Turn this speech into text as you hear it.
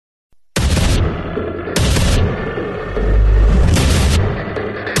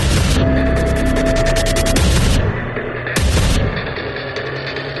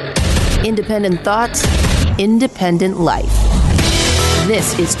Independent thoughts, independent life.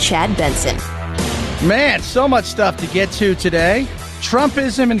 This is Chad Benson. Man, so much stuff to get to today.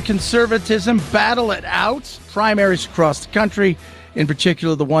 Trumpism and conservatism battle it out. Primaries across the country, in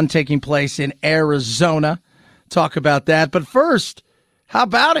particular the one taking place in Arizona. Talk about that. But first, how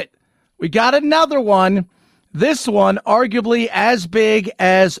about it? We got another one. This one arguably as big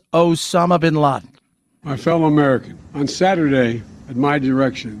as Osama bin Laden. My fellow American, on Saturday, at my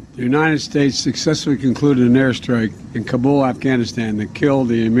direction, the United States successfully concluded an airstrike in Kabul, Afghanistan that killed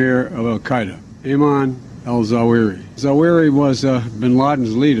the emir of al-Qaeda, Ayman al-Zawahiri. Zawahiri was bin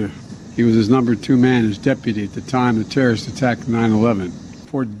Laden's leader. He was his number 2 man, his deputy at the time the terrorist attack of 9/11.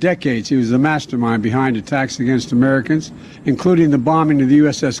 For decades, he was the mastermind behind attacks against Americans, including the bombing of the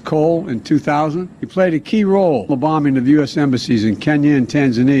USS Cole in 2000. He played a key role in the bombing of U.S. embassies in Kenya and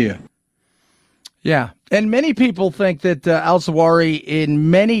Tanzania. Yeah, and many people think that al-Zawahiri, in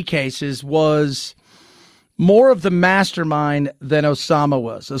many cases, was more of the mastermind than Osama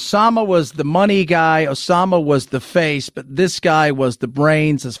was. Osama was the money guy. Osama was the face, but this guy was the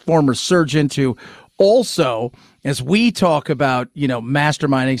brains, as former surgeon who also, as we talk about,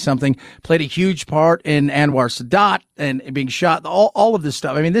 masterminding something, played a huge part in Anwar Sadat and being shot, all of this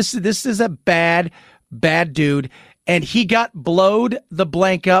stuff. I mean, this is a bad dude. And he got blowed the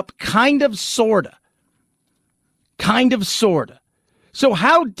blank up, kind of, sorta. So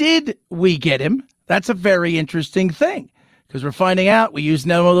how did we get him? That's a very interesting thing, because we're finding out we used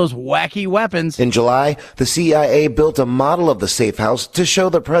none of those wacky weapons. In July, the CIA built a model of the safe house to show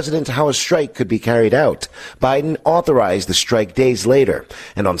the president how a strike could be carried out. Biden authorized the strike days later.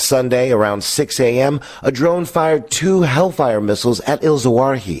 And on Sunday, around 6 a.m., a drone fired 2 Hellfire missiles at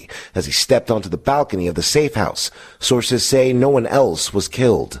al-Zawahiri as he stepped onto the balcony of the safe house. Sources say no one else was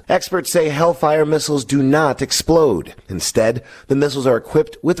killed. Experts say Hellfire missiles do not explode. Instead, the missiles are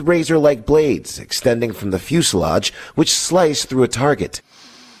equipped with razor-like blades extending from the fuselage, which slice through a target.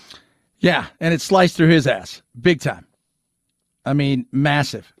 Yeah, and it sliced through his ass. Big time. I mean,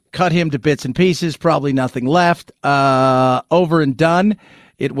 massive. Cut him to bits and pieces, probably nothing left. Over and done.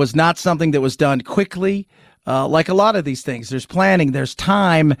 It was not something that was done quickly. Like a lot of these things, there's planning, there's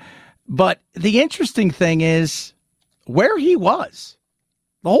time. But the interesting thing is where he was.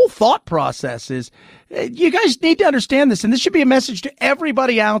 The whole thought process is, you guys need to understand this, and this should be a message to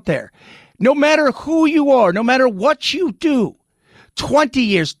everybody out there. No matter who you are, no matter what you do, 20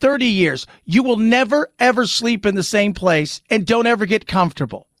 years, 30 years, you will never, ever sleep in the same place, and don't ever get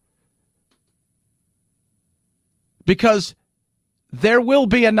comfortable. Because there will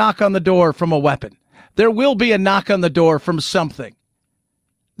be a knock on the door from a weapon. There will be a knock on the door from something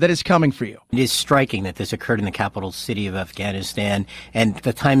that is coming for you. It is striking that this occurred in the capital city of Afghanistan, and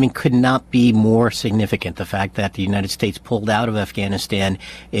the timing could not be more significant. The fact that the United States pulled out of Afghanistan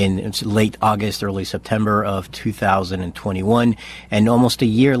in late August, early September of 2021, and almost a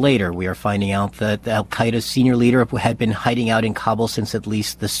year later, we are finding out that al-Qaeda's senior leader had been hiding out in Kabul since at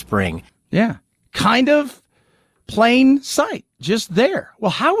least the spring. Yeah, kind of plain sight. Just there. Well,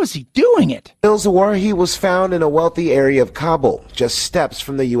 how was he doing it? Al-Zawahiri was found in a wealthy area of Kabul, just steps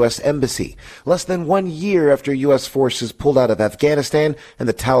from the U.S. Embassy, less than 1 year after U.S. forces pulled out of Afghanistan and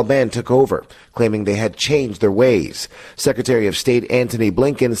the Taliban took over, claiming they had changed their ways. Secretary of State Antony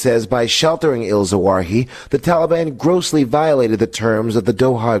Blinken says by sheltering al-Zawahiri, the Taliban grossly violated the terms of the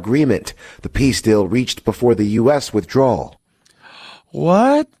Doha Agreement, the peace deal reached before the U.S. withdrawal.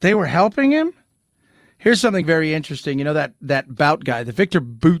 What? They were helping him? Here's something very interesting. You know, that Bout guy, the Victor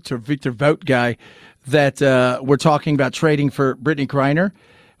Vogt guy that we're talking about trading for Brittany Griner.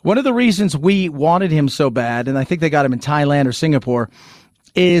 One of the reasons we wanted him so bad, and I think they got him in Thailand or Singapore,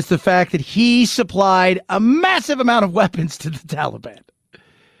 is the fact that he supplied a massive amount of weapons to the Taliban.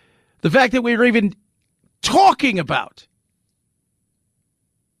 The fact that we were even talking about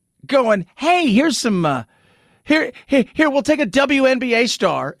going, hey, here's some, here, we'll take a WNBA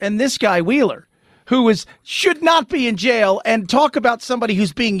star and this guy, Wheeler, who should not be in jail, and talk about somebody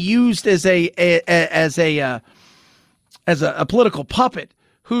who's being used as a political puppet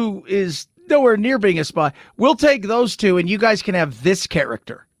who is nowhere near being a spy. We'll take those two, and you guys can have this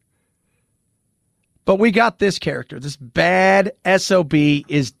character. But we got this character. This bad SOB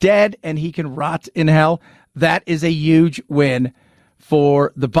is dead, and he can rot in hell. That is a huge win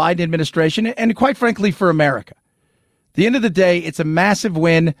for the Biden administration, and quite frankly, for America. At the end of the day, it's a massive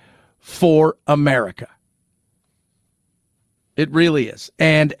win for America. It really is.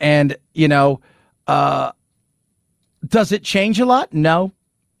 And does it change a lot? No.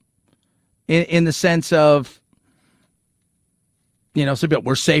 In the sense of So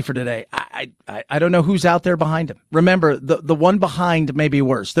we're safer today. I don't know who's out there behind him. Remember, the one behind may be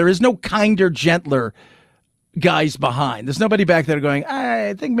worse. There is no kinder, gentler guys behind. There's nobody back there going,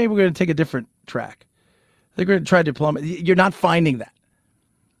 I think maybe we're going to take a different track. I think we're going to try diplomacy. You're not finding that.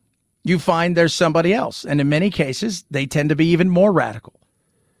 You find there's somebody else. And in many cases, they tend to be even more radical.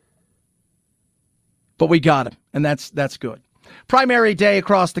 But we got him, and that's good. Primary day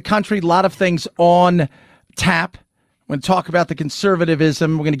across the country. A lot of things on tap. We're going to talk about the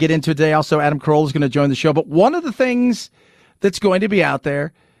conservatism. We're going to get into it today. Also, Adam Carolla is going to join the show. But one of the things that's going to be out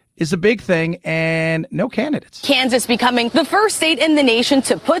there is a big thing, and no candidates. Kansas becoming the first state in the nation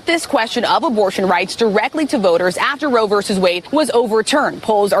to put this question of abortion rights directly to voters after Roe versus Wade was overturned.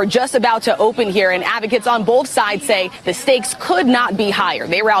 Polls are just about to open here, and advocates on both sides say the stakes could not be higher.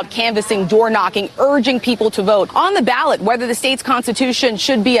 They were out canvassing, door knocking, urging people to vote on the ballot whether the state's constitution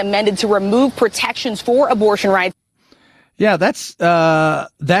should be amended to remove protections for abortion rights. Yeah,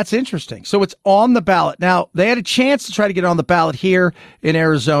 that's interesting. So it's on the ballot. Now, they had a chance to try to get on the ballot here in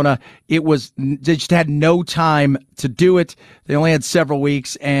Arizona. They just had no time to do it. They only had several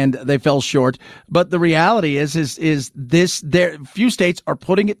weeks and they fell short. But the reality is few states are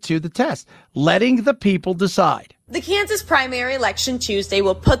putting it to the test, letting the people decide. The Kansas primary election Tuesday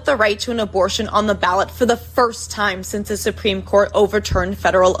will put the right to an abortion on the ballot for the first time since the Supreme Court overturned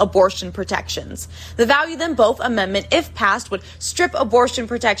federal abortion protections. The Value Them Both amendment, if passed, would strip abortion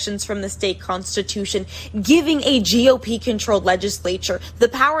protections from the state constitution, giving a GOP-controlled legislature the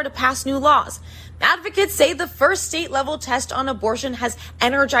power to pass new laws. Advocates say the first state-level test on abortion has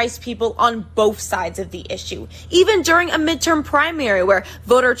energized people on both sides of the issue, even during a midterm primary where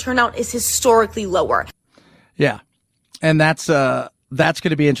voter turnout is historically lower. Yeah, and that's going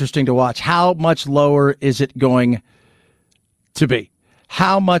to be interesting to watch. How much lower is it going to be?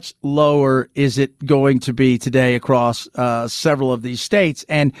 How much lower is it going to be today across several of these states?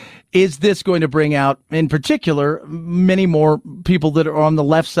 And is this going to bring out, in particular, many more people that are on the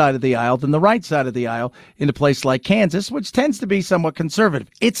left side of the aisle than the right side of the aisle in a place like Kansas, which tends to be somewhat conservative?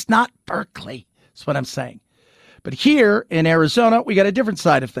 It's not Berkeley. That's what I'm saying. But here in Arizona, we got a different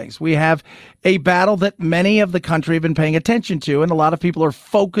side of things. We have a battle that many of the country have been paying attention to, and a lot of people are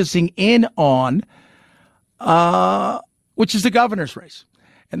focusing in on, which is the governor's race.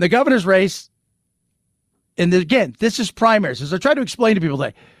 And the governor's race, and again, this is primaries. As I try to explain to people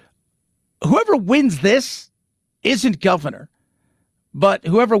today, whoever wins this isn't governor, but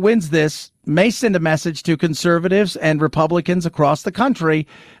whoever wins this may send a message to conservatives and Republicans across the country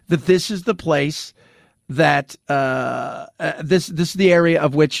that this is the place that this is the area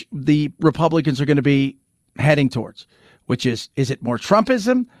of which the Republicans are going to be heading towards, which is it more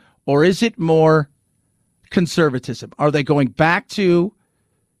Trumpism or is it more conservatism? Are they going back to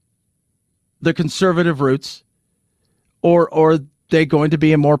the conservative roots or are they going to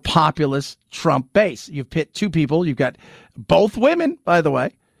be a more populist Trump base? You've pit two people. You've got both women, by the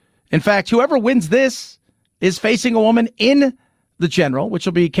way. In fact, whoever wins this is facing a woman in the general, which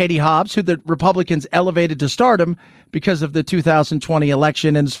will be Katie Hobbs, who the Republicans elevated to stardom because of the 2020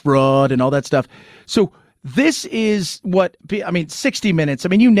 election and fraud and all that stuff. So this is 60 Minutes.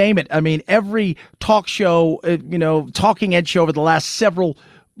 You name it. Every talk show, talking head show over the last several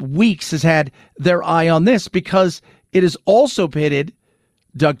weeks has had their eye on this because it is also pitted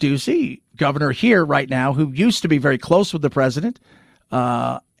Doug Ducey, governor here right now, who used to be very close with the president,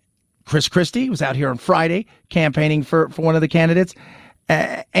 Chris Christie was out here on Friday campaigning for one of the candidates,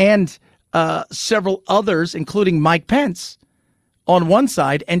 and several others, including Mike Pence, on one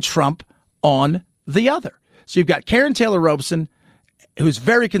side and Trump on the other. So you've got Karen Taylor Robson, who's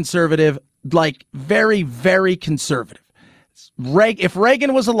very conservative, like very, very conservative. If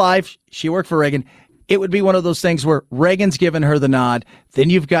Reagan was alive, she worked for Reagan, it would be one of those things where Reagan's given her the nod. Then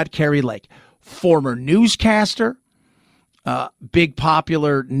you've got Carrie Lake, former newscaster, big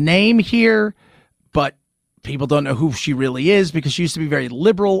popular name here, but people don't know who she really is because she used to be very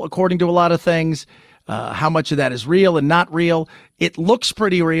liberal, according to a lot of things. How much of that is real and not real? It looks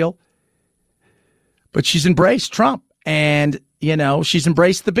pretty real, but she's embraced Trump and, she's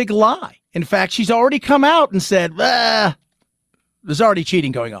embraced the big lie. In fact, she's already come out and said, there's already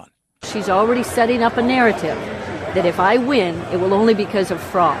cheating going on. She's already setting up a narrative that if I win, it will only be because of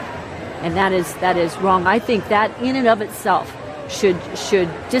fraud. And that is wrong. I think that in and of itself should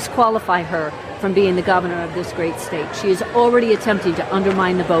disqualify her from being the governor of this great state. She is already attempting to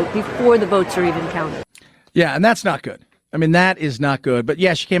undermine the vote before the votes are even counted. Yeah, and that's not good. That is not good. But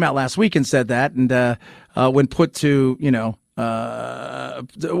yeah, she came out last week and said that. And when put to, when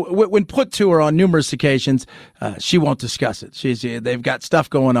put to her on numerous occasions, she won't discuss it. They've got stuff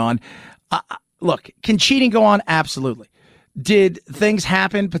going on. Look, can cheating go on? Absolutely. Did things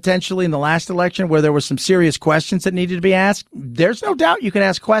happen potentially in the last election where there were some serious questions that needed to be asked? There's no doubt you can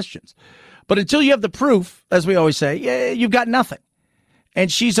ask questions. But until you have the proof, as we always say, you've got nothing.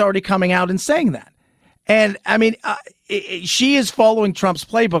 And she's already coming out and saying that. And, I mean, she is following Trump's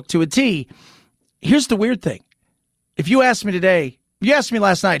playbook to a T. Here's the weird thing. If you asked me today, you asked me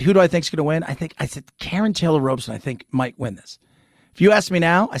last night, who do I think is going to win? I said Karen Taylor Robeson, I think, might win this. If you ask me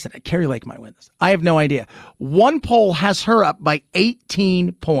now, I said Carrie Lake might win this. I have no idea. One poll has her up by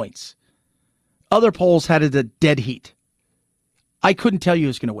 18 points. Other polls had it a dead heat. I couldn't tell you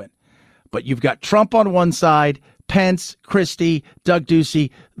who's going to win. But you've got Trump on one side, Pence, Christie, Doug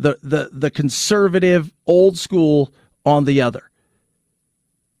Ducey, the conservative old school on the other.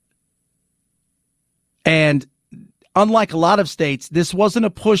 And unlike a lot of states, this wasn't a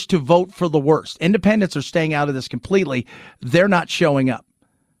push to vote for the worst. Independents are staying out of this completely. They're not showing up.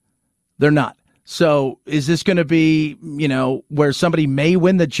 They're not. So is this going to be, where somebody may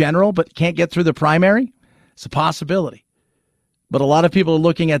win the general but can't get through the primary? It's a possibility. But a lot of people are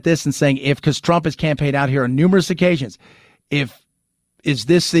looking at this and saying, because Trump has campaigned out here on numerous occasions, if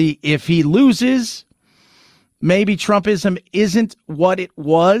he loses, maybe Trumpism isn't what it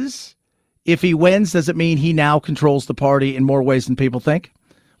was. If he wins, does it mean he now controls the party in more ways than people think?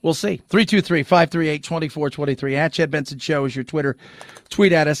 We'll see. 323-538-2423. At Chad Benson Show is your Twitter.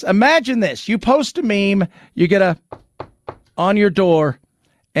 Tweet at us. Imagine this. You post a meme, you get on your door,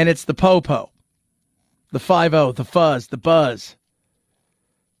 and it's the po-po, the 5-0, the fuzz, the buzz.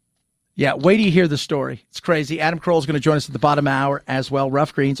 Yeah, wait till you hear the story. It's crazy. Adam Kroll is going to join us at the bottom hour as well.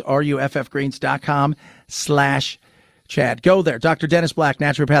 Rough Greens, ruffgreens.com/Chad. Go there. Dr. Dennis Black,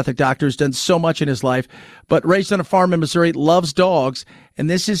 naturopathic doctor, has done so much in his life, but raised on a farm in Missouri, loves dogs, and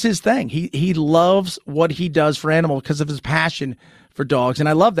this is his thing. He loves what he does for animals because of his passion for dogs, and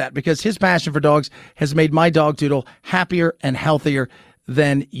I love that because his passion for dogs has made my dog Doodle happier and healthier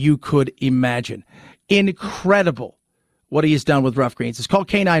than you could imagine. Incredible what he has done with Rough Greens. It's called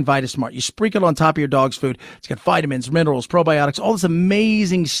Canine VitaSmart. You sprinkle it on top of your dog's food. It's got vitamins, minerals, probiotics, all this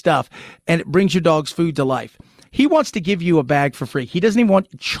amazing stuff, and it brings your dog's food to life. He wants to give you a bag for free. He doesn't even want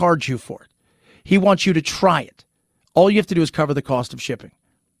to charge you for it. He wants you to try it. All you have to do is cover the cost of shipping.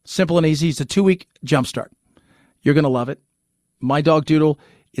 Simple and easy. It's a 2-week jumpstart. You're going to love it. My dog Doodle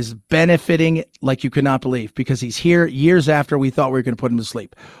is benefiting like you could not believe because he's here years after we thought we were going to put him to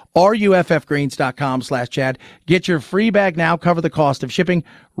sleep. ruffgreens.com/Chad. Get your free bag now. Cover the cost of shipping.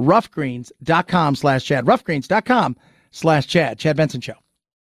 ruffgreens.com/Chad. ruffgreens.com/Chad. Chad Benson Show.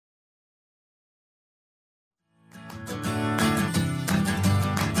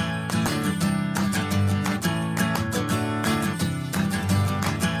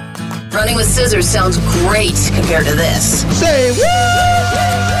 Running with scissors sounds great compared to this. Say what?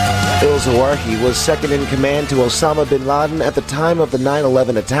 Al-Zawahiri was second in command to Osama bin Laden at the time of the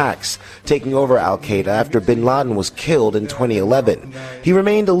 9/11 attacks, taking over al-Qaeda after bin Laden was killed in 2011. He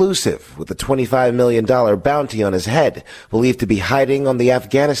remained elusive, with a $25 million bounty on his head, believed to be hiding on the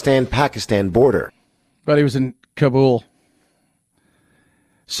Afghanistan-Pakistan border. But he was in Kabul.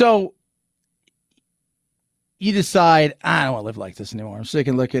 So you decide, I don't want to live like this anymore. I'm sick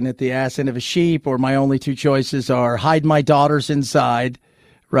of looking at the ass end of a sheep, or my only two choices are hide my daughters inside,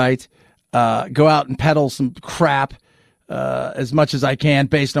 right? Go out and peddle some crap as much as I can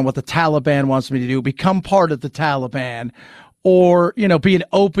based on what the Taliban wants me to do, become part of the Taliban, or, be an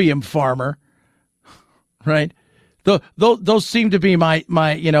opium farmer, right? Those seem to be my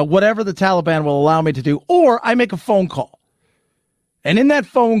whatever the Taliban will allow me to do, or I make a phone call. And in that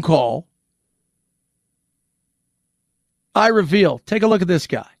phone call, I reveal, take a look at this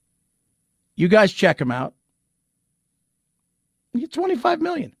guy. You guys check him out. You get $25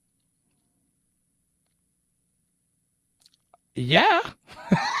 million. Yeah.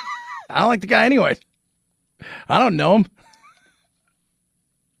 I don't like the guy anyway. I don't know him.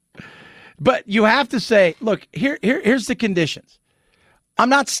 But you have to say, look, here's the conditions. I'm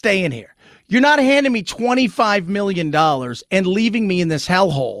not staying here. You're not handing me $25 million and leaving me in this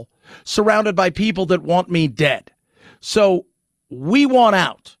hellhole surrounded by people that want me dead. So we want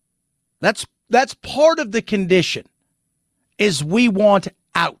out. That's part of the condition, is we want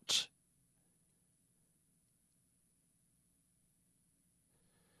out.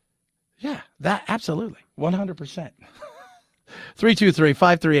 Yeah, that absolutely. 100%.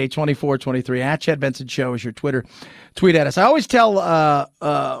 323-538-2423. At Chad Benson Show is your Twitter. Tweet at us. I always tell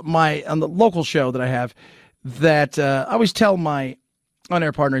on the local show that I have that I always tell my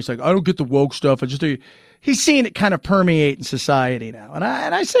on-air partner, he's like, I don't get the woke stuff. He's seeing it kind of permeate in society now. And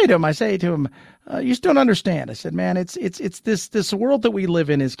I say to him, you just don't understand. I said, man, it's this world that we live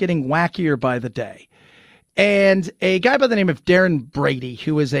in is getting wackier by the day. And a guy by the name of Darren Brady,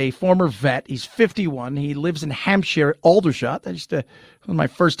 who is a former vet. He's 51. He lives in Hampshire, Aldershot. One of my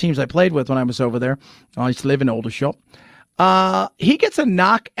first teams I played with when I was over there. I used to live in Aldershot. He gets a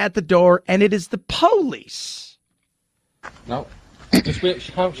knock at the door, and it is the police. No. Just which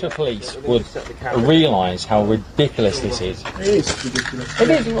Hampshire police would realise how ridiculous this is. It is ridiculous. It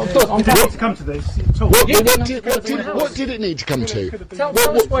is. Look, I'm happy to come to this. What did it need to come to? Tell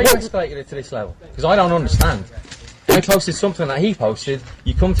us why you escalated it to this level. Because I don't understand. I posted something that he posted.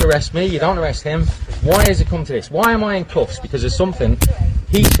 You come to arrest me, you don't arrest him. Why has it come to this? Why am I in cuffs? Because there's something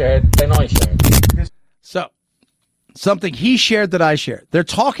he shared, then I shared. So, something he shared that I shared. They're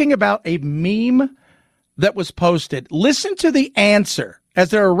talking about a meme that was posted. Listen to the answer as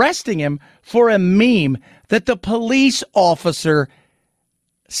they're arresting him for a meme that the police officer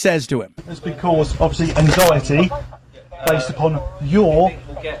says to him. It's because, obviously, anxiety based upon your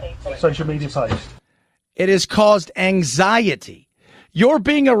social media post. It has caused anxiety. You're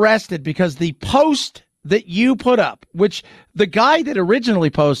being arrested because the post that you put up, which the guy that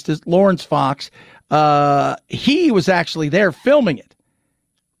originally posted, Lawrence Fox, he was actually there filming it.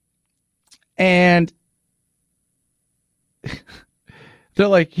 And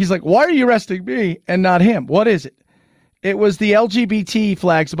he's like, why are you arresting me and not him? What is it? It was the LGBT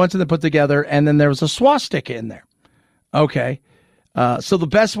flags, a bunch of them put together, and then there was a swastika in there. Okay. So the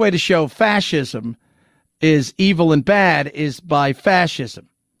best way to show fascism is evil and bad is by fascism.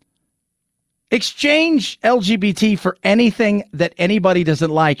 Exchange LGBT for anything that anybody doesn't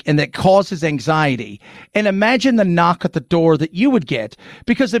like and that causes anxiety. And imagine the knock at the door that you would get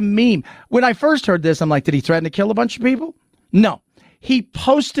because a meme. When I first heard this, I'm like, did he threaten to kill a bunch of people? No. He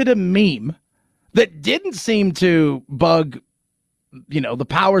posted a meme that didn't seem to bug, the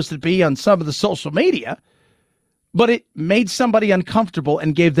powers that be on some of the social media, but it made somebody uncomfortable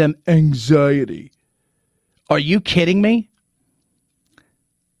and gave them anxiety. Are you kidding me?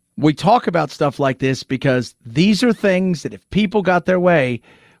 We talk about stuff like this because these are things that if people got their way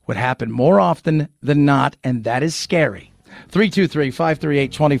would happen more often than not, and that is scary.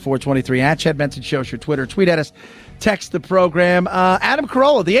 323-538-2423 at Chad Benson Show, your Twitter. Tweet at us. Text the program. Adam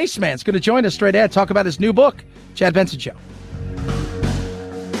Carolla, the Ace Man, is going to join us straight ahead, talk about his new book, Chad Benson Show.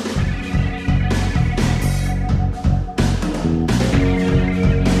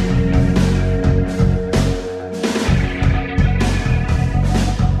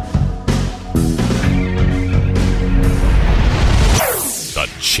 The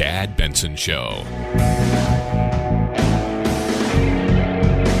Chad Benson Show.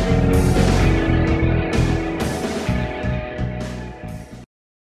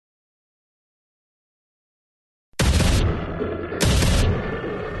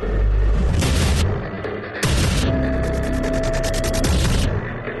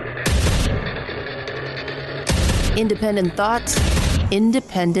 Independent thoughts,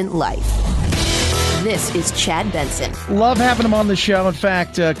 independent life. This is Chad Benson. Love having him on the show. In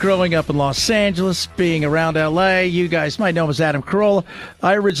fact, growing up in Los Angeles, being around L.A., you guys might know him as Adam Carolla.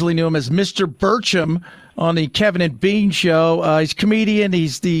 I originally knew him as Mr. Burcham on the Kevin and Bean show. He's a comedian.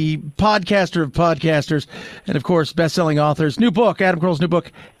 He's the podcaster of podcasters. And, of course, best-selling author. His new book, Adam Carolla's new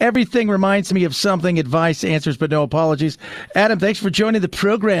book, Everything Reminds Me of Something, Advice, Answers, but No Apologies. Adam, thanks for joining the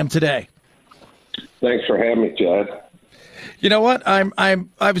program today. Thanks for having me, Chad. You know what? I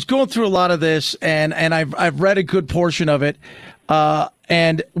was going through a lot of this, and I've read a good portion of it.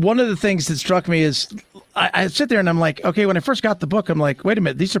 And one of the things that struck me is I sit there and I'm like, okay, when I first got the book, I'm like, wait a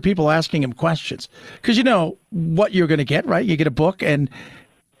minute, these are people asking him questions. Because you know what you're going to get, right? You get a book, and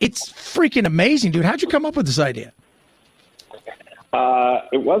it's freaking amazing, dude. How'd you come up with this idea?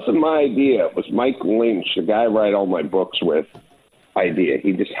 It wasn't my idea. It was Mike Lynch, the guy I write all my books with. Idea.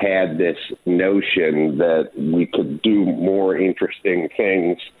 He just had this notion that we could do more interesting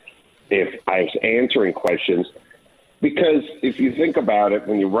things if I was answering questions. Because if you think about it,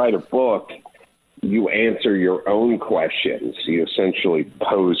 when you write a book, you answer your own questions. You essentially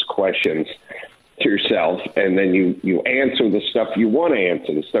pose questions to yourself, and then you answer the stuff you want to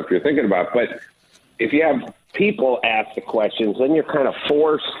answer, the stuff you're thinking about. But if you have people ask the questions, then you're kind of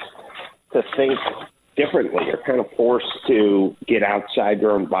forced to think differently. You're kind of forced to get outside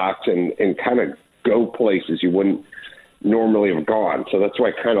your own box and kind of go places you wouldn't normally have gone. So that's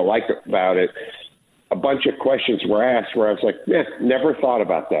what I kind of like about it. A bunch of questions were asked where I was like, never thought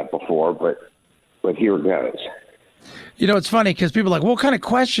about that before, but here it goes. You know, it's funny because people are like, what kind of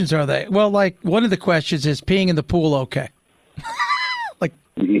questions are they? Well, like one of the questions is peeing in the pool okay? Like,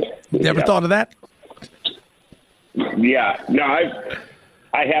 never thought of that? Yeah. No,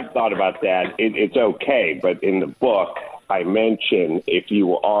 I have thought about that. It's okay, but in the book, I mention if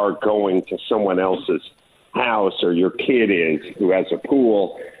you are going to someone else's house or your kid is who has a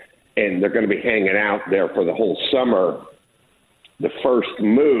pool and they're going to be hanging out there for the whole summer, the first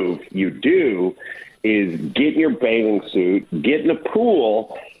move you do is get in your bathing suit, get in the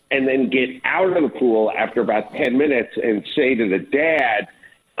pool, and then get out of the pool after about 10 minutes and say to the dad,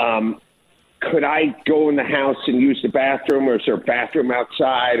 could I go in the house and use the bathroom, or is there a bathroom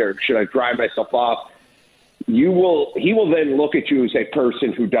outside, or should I dry myself off? He will then look at you as a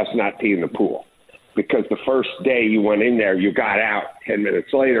person who does not pee in the pool, because the first day you went in there, you got out 10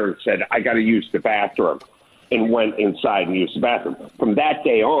 minutes later and said, I got to use the bathroom, and went inside and used the bathroom. From that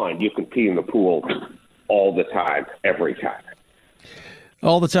day on, you can pee in the pool all the time, every time.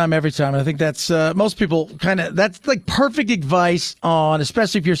 All the time, every time. I think that's most people that's like perfect advice on,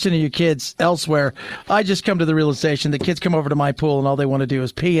 especially if you're sending your kids elsewhere. I just come to the realization that kids come over to my pool and all they want to do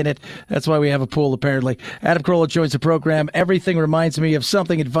is pee in it. That's why we have a pool, apparently. Adam Carolla joins the program. Everything reminds me of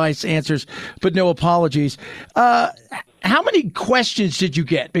something, advice, answers, but no apologies. How many questions did you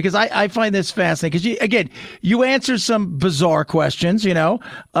get? Because I find this fascinating. Because, you answer some bizarre questions,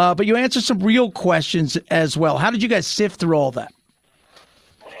 but you answer some real questions as well. How did you guys sift through all that?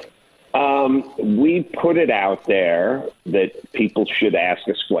 We put it out there that people should ask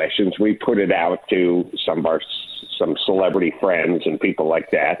us questions. We put it out to some celebrity friends and people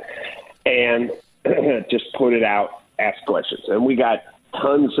like that, and just put it out, ask questions. And we got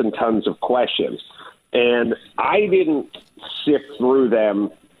tons and tons of questions. And I didn't sift through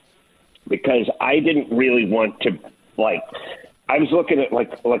them because I didn't really want to, I was looking at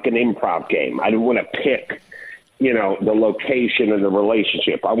like an improv game. I didn't want to pick, the location and the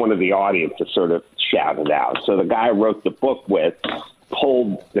relationship. I wanted the audience to sort of shout it out. So the guy I wrote the book with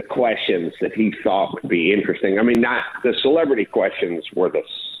pulled the questions that he thought would be interesting. I mean, not the celebrity questions were the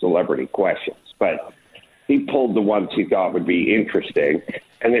celebrity questions, but he pulled the ones he thought would be interesting,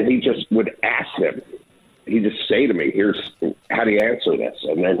 and then he just would ask them. He'd just say to me, here's how do you answer this?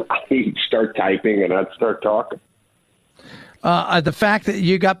 And then he'd start typing and I'd start talking. The fact that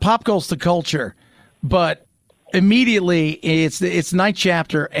you got pop goes to culture, but immediately it's ninth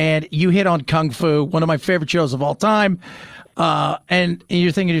chapter and you hit on Kung Fu, one of my favorite shows of all time. And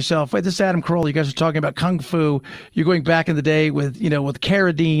you're thinking to yourself, wait, this is Adam Carolla. You guys are talking about Kung Fu. You're going back in the day with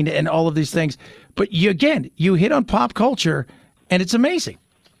Carradine and all of these things. But you hit on pop culture and it's amazing.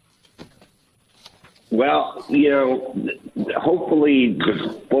 Well, hopefully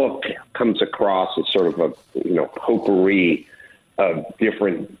the book comes across as sort of a, potpourri of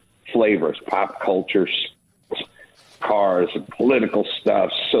different flavors, pop culture, cars, political stuff,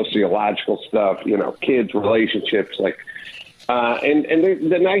 sociological stuff, kids, relationships, and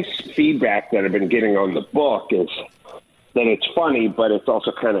the nice feedback that I've been getting on the book is that it's funny, but it's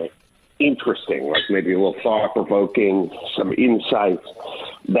also kind of interesting, like maybe a little thought-provoking, some insights,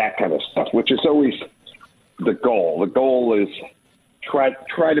 that kind of stuff, which is always the goal. The goal is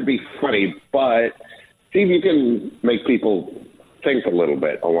try to be funny, but see if you can make people think a little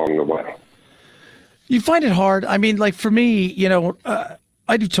bit along the way. You find it hard? I mean, like for me,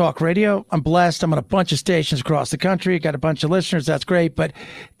 I do talk radio. I'm blessed. I'm on a bunch of stations across the country. Got a bunch of listeners. That's great. But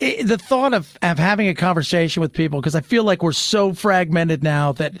the thought of having a conversation with people, because I feel like we're so fragmented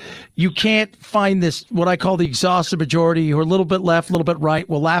now that you can't find this, what I call the exhausted majority, who are a little bit left, a little bit right,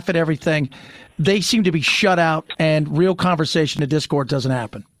 will laugh at everything. They seem to be shut out, and real conversation and discord doesn't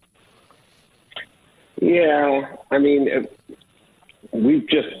happen. Yeah, I mean, we've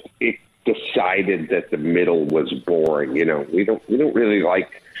just decided that the middle was boring. We don't really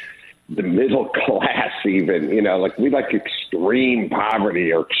like the middle class even. We like extreme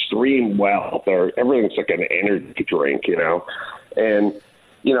poverty or extreme wealth, or everything's like an energy drink. And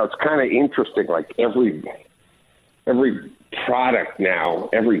it's kind of interesting. Like every product now,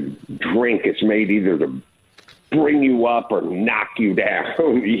 every drink is made either to bring you up or knock you down.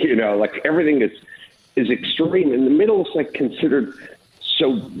 Like everything is extreme, and the middle is like considered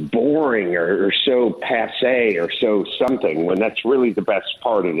so boring or so passé or so something, when that's really the best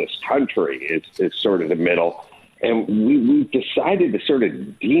part of this country is sort of the middle. And we've decided to sort of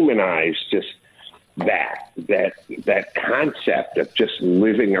demonize just that concept of just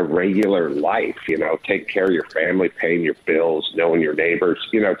living a regular life, take care of your family, paying your bills, knowing your neighbors,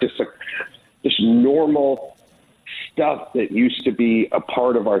 just normal stuff that used to be a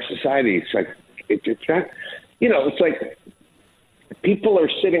part of our society. It's like, it's not, it's like people are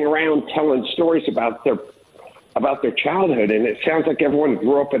sitting around telling stories about their childhood, and it sounds like everyone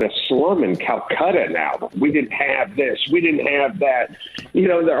grew up in a slum in Calcutta now. We didn't have this, we didn't have that.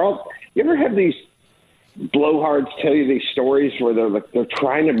 They're all. You ever have these blowhards tell you these stories where they're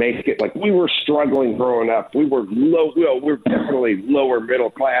trying to make it like we were struggling growing up, we were low, we're definitely lower middle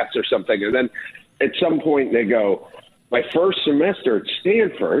class or something, and then at some point they go, my first semester at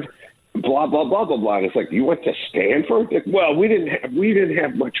Stanford, blah, blah, blah, blah, blah. And it's like, you went to Stanford? Like, well, we didn't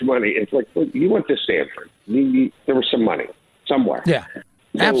have much money. It's like, well, you went to Stanford. There was some money somewhere. Yeah,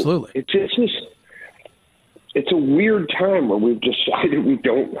 absolutely. It's a weird time where we've decided we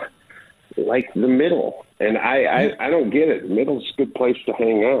don't like the middle. And I don't get it. The middle's a good place to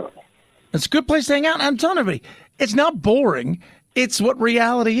hang out. It's a good place to hang out. And I'm telling everybody, it's not boring. It's what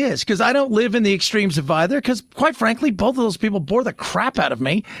reality is, because I don't live in the extremes of either, because quite frankly, both of those people bore the crap out of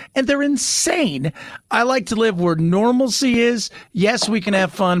me, and they're insane. I like to live where normalcy is. Yes, we can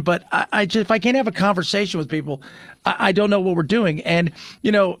have fun, but I just, if I can't have a conversation with people, I don't know what we're doing. And,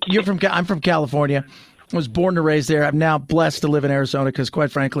 you know, I'm from California. I was born and raised there. I'm now blessed to live in Arizona because,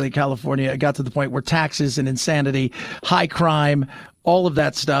 quite frankly, California, it got to the point where taxes and insanity, high crime, all of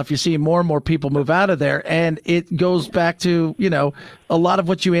that stuff, you see more and more people move out of there. And it goes back to, you know, a lot of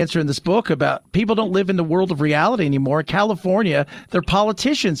what you answer in this book about people don't live in the world of reality anymore. California, their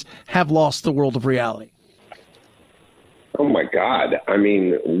politicians have lost the world of reality. Oh, my God. I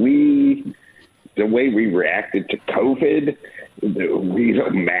mean, the way we reacted to COVID,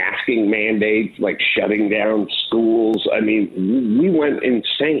 masking mandates, like shutting down schools. I mean, we went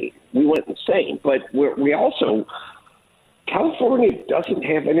insane. But we also, California doesn't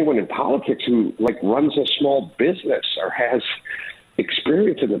have anyone in politics who like runs a small business or has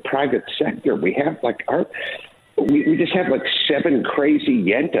experience in the private sector. We have like we just have like 7 crazy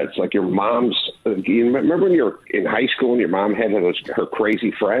yentas, like your mom's. You remember when you're in high school and your mom had her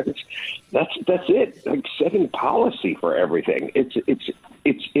crazy friends? That's it. Like setting policy for everything. It's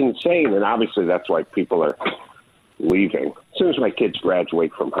insane, and obviously that's why people are leaving. As soon as my kids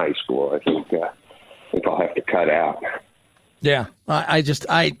graduate from high school, I think I'll have to cut out. Yeah, I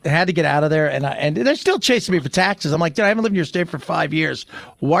had to get out of there, and they're still chasing me for taxes. I'm like, dude, I haven't lived in your state for 5 years.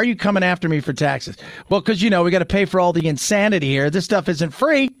 Why are you coming after me for taxes? Well, because, you know, we got to pay for all the insanity here. This stuff isn't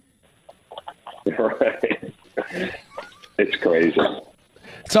free. Right. It's crazy.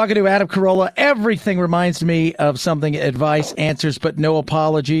 Talking to Adam Carolla, everything reminds me of something, advice, answers, but no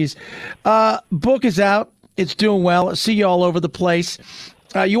apologies. Book is out. It's doing well. See you all over the place.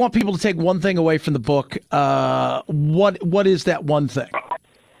 You want people to take one thing away from the book. What is that one thing?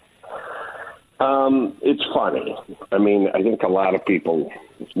 It's funny. I mean, I think a lot of people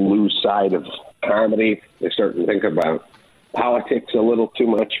lose sight of comedy. They start to think about politics a little too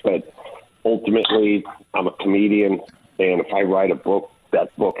much, but ultimately, I'm a comedian, and if I write a book,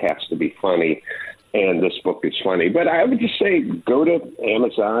 that book has to be funny, and this book is funny. But I would just say go to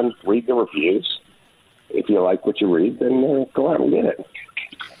Amazon, read the reviews. If you like what you read, then go out and get it.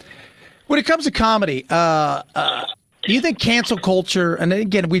 When it comes to comedy, do you think cancel culture, and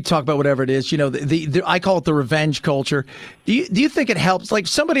again, we talk about whatever it is, you know, the I call it the revenge culture. Do you think it helps, like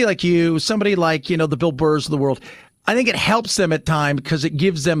somebody like you, somebody like, you know, the Bill Burrs of the world? I think it helps them at times because it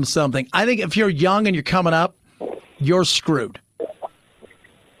gives them something. I think if you're young and you're coming up, you're screwed.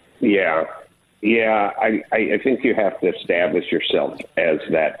 Yeah. I think you have to establish yourself as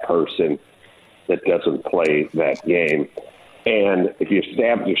that person that doesn't play that game. And if you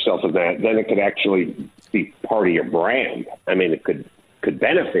establish yourself as that, then it could actually be part of your brand. I mean, it could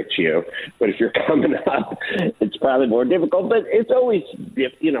benefit you. But if you're coming up, it's probably more difficult. But it's always,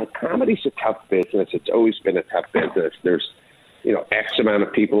 you know, comedy's a tough business. It's always been a tough business. There's, you know, X amount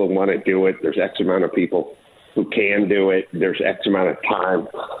of people who want to do it. There's X amount of people who can do it. There's X amount of time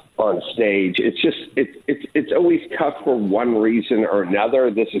on stage. It's just, it's always tough for one reason or another.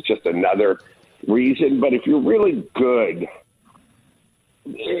 This is just another reason. But if you're really good,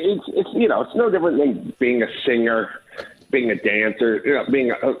 it's you know, it's no different than being a singer, being a dancer, you know,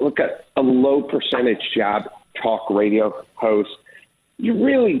 being look at a low percentage job, talk radio host. You're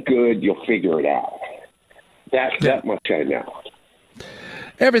really good, you'll figure it out. That much I know.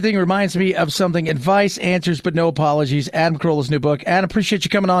 Everything reminds me of something. Advice, answers, but no apologies. Adam Carolla's new book. Adam, appreciate you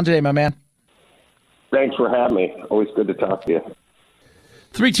coming on today, my man. Thanks for having me. Always good to talk to you.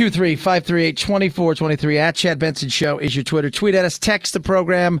 323-538-2423 at Chad Benson Show is your Twitter. Tweet at us, text the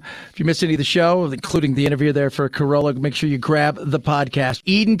program. If you missed any of the show, including the interview there for Carolla, make sure you grab the podcast.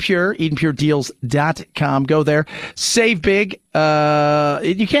 Eden Pure, EdenPureDeals.com. Go there. Save big.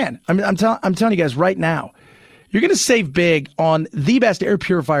 You can. I'm telling you guys right now, you're going to save big on the best air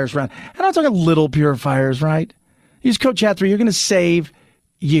purifiers around. And I'm talking little purifiers, right? Use code Chad3. You're going to save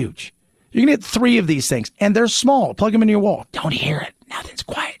huge. You're going to get 3 of these things, and they're small. Plug them into your wall. Don't hear it. Nothing's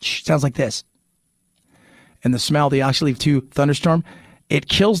quiet. Shh. Sounds like this. And the smell, the Oxyleaf 2 Thunderstorm, it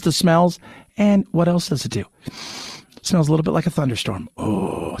kills the smells. And what else does it do? It smells a little bit like a thunderstorm.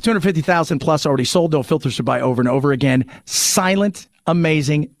 Oh, 250,000 plus already sold. No filters to buy over and over again. Silent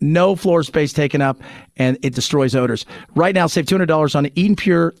amazing. No floor space taken up, and it destroys odors. Right now, save $200 on an Eden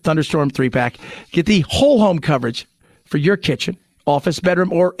Pure Thunderstorm 3-pack. Get the whole home coverage for your kitchen, office,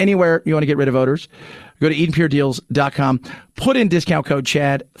 bedroom, or anywhere you want to get rid of odors. Go to EdenPureDeals.com. Put in discount code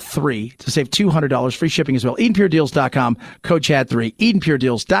CHAD3 to save $200. Free shipping as well. EdenPureDeals.com, code CHAD3.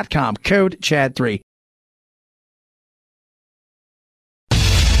 EdenPureDeals.com, code CHAD3.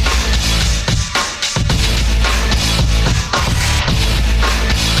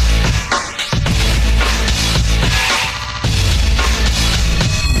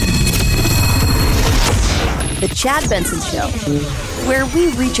 The Chad Benson Show, where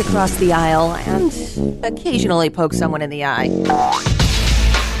we reach across the aisle and occasionally poke someone in the eye.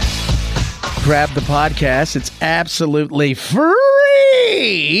 Grab the podcast. It's absolutely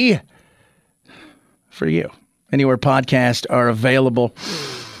free for you. Anywhere podcasts are available.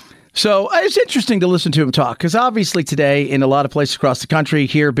 So it's interesting to listen to him talk, because obviously today, in a lot of places across the country,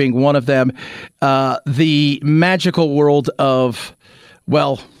 here being one of them, the magical world of,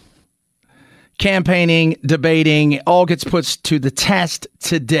 well, campaigning, debating, all gets put to the test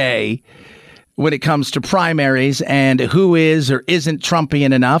today when it comes to primaries and who is or isn't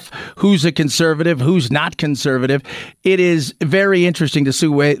Trumpian enough, who's a conservative, who's not conservative. It is very interesting to see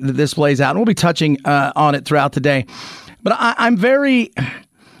the way that this plays out. And we'll be touching on it throughout the day. But I'm very,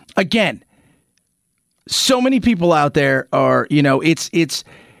 again, so many people out there are, it's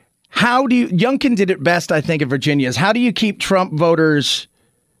how do you, Youngkin did it best, I think, in Virginia, is how do you keep Trump voters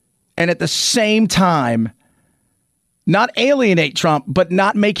and at the same time, not alienate Trump, but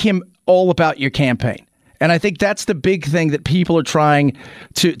not make him all about your campaign. And I think that's the big thing that people are trying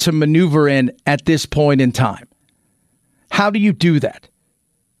to maneuver in at this point in time. How do you do that?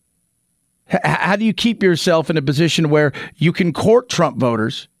 How do you keep yourself in a position where you can court Trump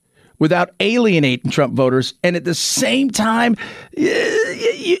voters without alienating Trump voters, and at the same time,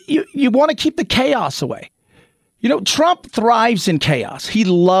 you want to keep the chaos away? Trump thrives in chaos. He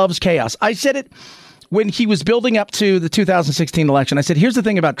loves chaos. I said it when he was building up to the 2016 election. I said, here's the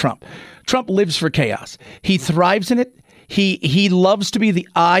thing about Trump. Trump lives for chaos. He thrives in it. He loves to be the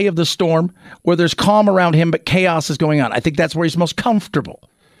eye of the storm where there's calm around him, but chaos is going on. I think that's where he's most comfortable,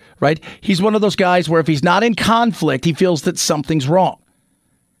 right? He's one of those guys where if he's not in conflict, he feels that something's wrong.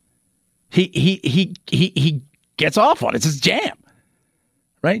 He gets off on it. It's his jam,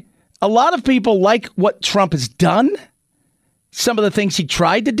 right? A lot of people like what Trump has done, some of the things he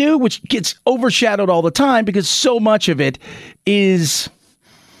tried to do, which gets overshadowed all the time because so much of it is,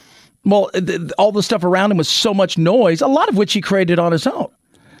 well, all the stuff around him was so much noise, a lot of which he created on his own.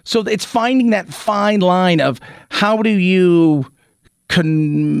 So it's finding that fine line of how do you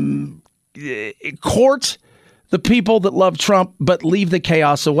court the people that love Trump but leave the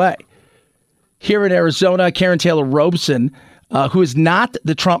chaos away. Here in Arizona, Karen Taylor Robeson, who is not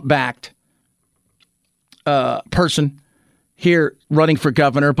the Trump-backed person here running for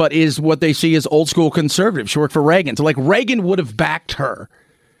governor, but is what they see as old-school conservative. She worked for Reagan. So, Reagan would have backed her.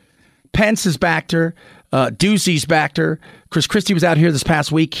 Pence has backed her. Ducey's backed her. Chris Christie was out here this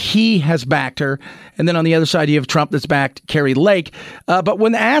past week. He has backed her. And then on the other side, you have Trump that's backed Carrie Lake. But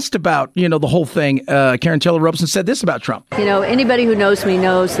when asked about, the whole thing, Karen Taylor Robeson said this about Trump. Anybody who knows me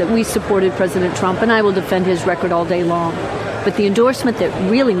knows that we supported President Trump, and I will defend his record all day long. But the endorsement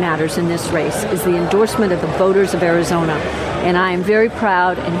that really matters in this race is the endorsement of the voters of Arizona. And I am very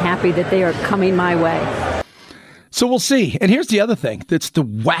proud and happy that they are coming my way. So we'll see. And here's the other thing that's the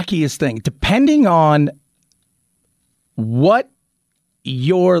wackiest thing. Depending on what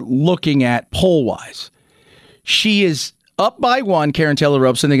you're looking at poll-wise, she is up by 1, Karen Taylor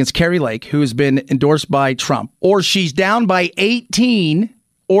Robeson, against Carrie Lake, who has been endorsed by Trump, or she's down by 18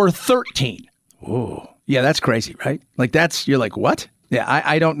 or 13. Ooh. Yeah, that's crazy, right? You're like, what? Yeah,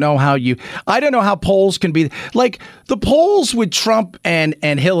 I don't know how I don't know how polls can be the polls with Trump and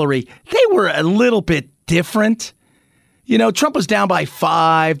Hillary. They were a little bit different. Trump was down by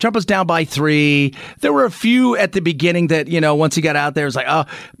 5. Trump was down by 3. There were a few at the beginning that, once he got out there, it was like, oh,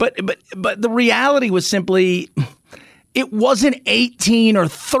 but the reality was simply, it wasn't 18 or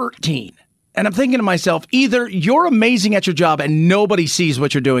 13. And I'm thinking to myself, either you're amazing at your job and nobody sees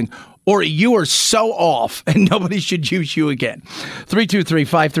what you're doing, or you are so off and nobody should use you again.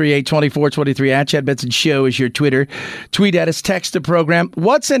 323-538-2423 at Chad Benson Show is your Twitter. Tweet at us, text the program.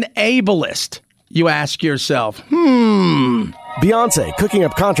 What's an ableist? You ask yourself. Beyonce cooking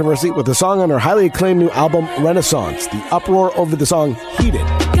up controversy with a song on her highly acclaimed new album, Renaissance. The uproar over the song heated.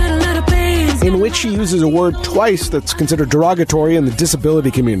 Got a lot of bands in which she uses a word twice that's considered derogatory in the disability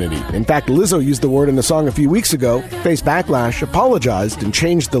community. In fact, Lizzo used the word in a song a few weeks ago, faced backlash, apologized, and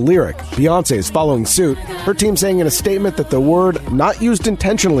changed the lyric. Beyonce is following suit, her team saying in a statement that the word, not used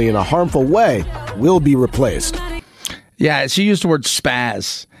intentionally in a harmful way, will be replaced. Yeah, she used the word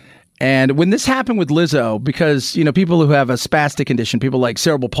spaz. And when this happened with Lizzo, because, you know, people who have a spastic condition, people like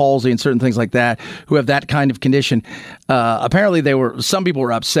cerebral palsy and certain things like that, who have that kind of condition, apparently some people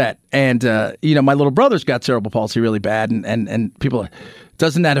were upset. And, you know, my little brother's got cerebral palsy really bad. And people are,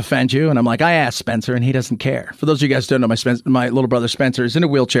 doesn't that offend you? And I'm like, I asked Spencer and he doesn't care. For those of you guys who don't know, my little brother Spencer is in a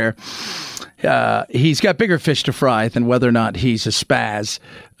wheelchair. He's got bigger fish to fry than whether or not he's a spaz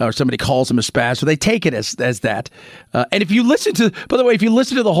or somebody calls him a spaz. So they take it as that. And if you listen to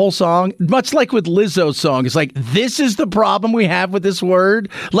the whole song, much like with Lizzo's song, it's like, this is the problem we have with this word.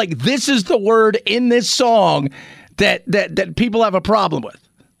 Like, this is the word in this song that people have a problem with.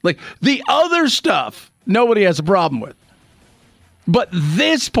 Like, the other stuff, nobody has a problem with. But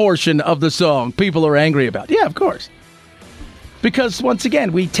this portion of the song, people are angry about. Yeah, of course. Because once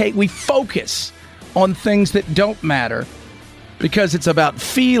again, we focus on things that don't matter because it's about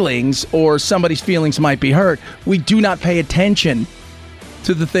feelings or somebody's feelings might be hurt. We do not pay attention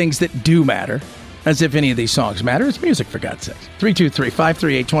to the things that do matter, as if any of these songs matter. It's music, for God's sake.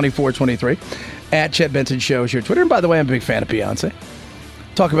 323-538-2423 at Chet Benson Show is your Twitter. And by the way, I'm a big fan of Beyonce.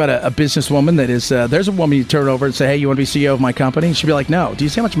 Talk about a businesswoman that is, there's a woman you turn over and say, hey, you want to be CEO of my company? And she'd be like, no. Do you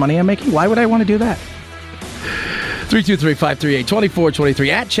see how much money I'm making? Why would I want to do that? 323-538-2423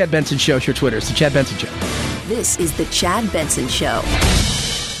 at Chad Benson Show is your Twitter. It's the Chad Benson Show. This is the Chad Benson Show.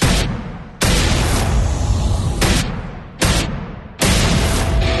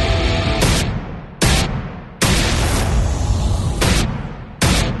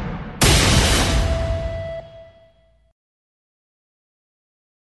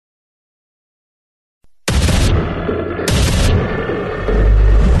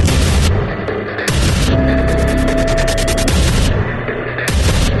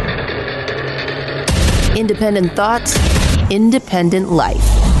 Independent thoughts, independent life.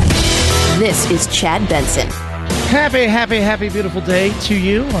 This is Chad Benson. Happy, beautiful day to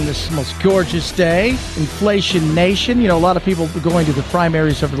you on this most gorgeous day. Inflation Nation. You know, a lot of people going to the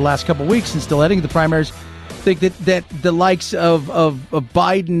primaries over the last couple of weeks and still heading to the primaries think that the likes of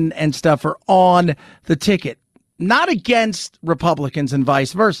Biden and stuff are on the ticket. Not against Republicans and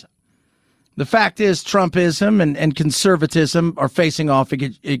vice versa. The fact is Trumpism and conservatism are facing off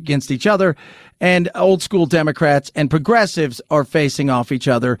against each other, and old school Democrats and progressives are facing off each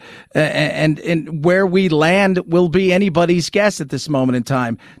other. And where we land will be anybody's guess at this moment in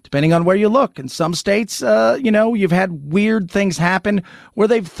time, depending on where you look. In some states, you've had weird things happen where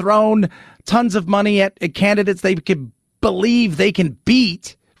they've thrown tons of money at candidates they could believe they can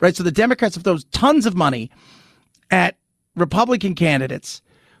beat, right? So the Democrats have thrown tons of money at Republican candidates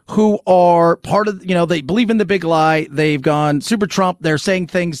who are part of, they believe in the big lie. They've gone super Trump. They're saying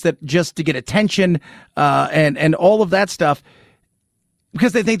things that just to get attention and all of that stuff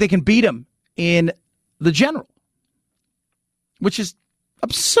because they think they can beat him in the general, which is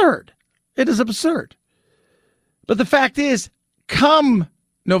absurd. It is absurd. But the fact is, come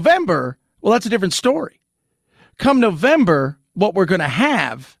November, well, that's a different story. Come November, what we're going to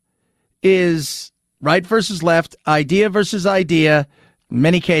have is right versus left, idea versus idea. In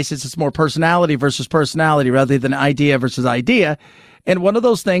many cases, it's more personality versus personality rather than idea versus idea. And one of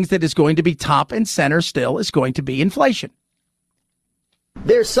those things that is going to be top and center still is going to be inflation.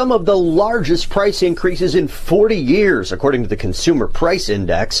 There's some of the largest price increases in 40 years, according to the Consumer Price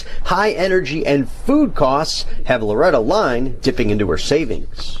Index. High energy and food costs have Loretta Line dipping into her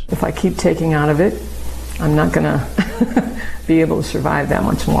savings. If I keep taking out of it, I'm not going to be able to survive that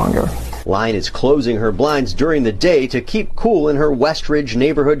much longer. Line is closing her blinds during the day to keep cool in her Westridge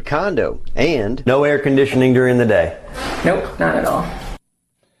neighborhood condo. And no air conditioning during the day. Nope, not at all.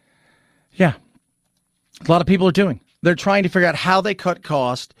 Yeah. A lot of people are doing. They're trying to figure out how they cut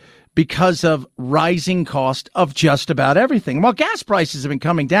cost because of rising cost of just about everything. Well, gas prices have been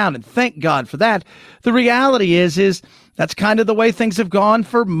coming down, and thank God for that. The reality is that's kind of the way things have gone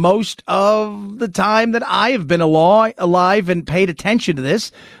for most of the time that I have been alive and paid attention to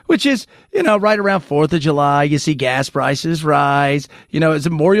this, which is, right around 4th of July, you see gas prices rise. It's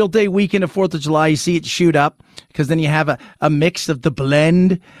Memorial Day weekend of 4th of July, you see it shoot up because then you have a mix of the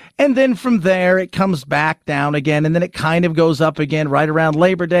blend. And then from there, it comes back down again, and then it kind of goes up again right around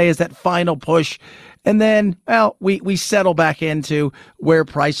Labor Day as that final push. And then, we settle back into where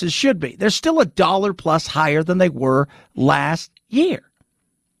prices should be. They're still $1 plus higher than they were last year.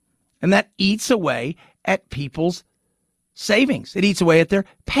 And that eats away at people's savings. It eats away at their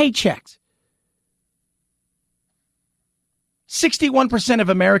paychecks. 61% of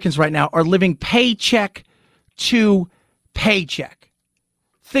Americans right now are living paycheck to paycheck.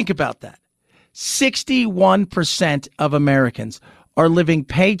 Think about that. 61% of Americans are living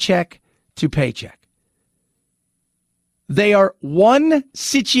paycheck to paycheck. They are one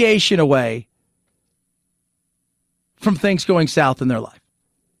situation away from things going south in their life.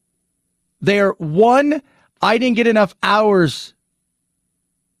 They are one, I didn't get enough hours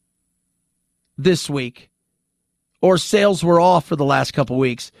this week, or sales were off for the last couple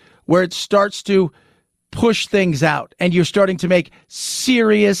weeks, where it starts to push things out and you're starting to make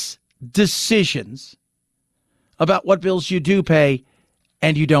serious decisions about what bills you do pay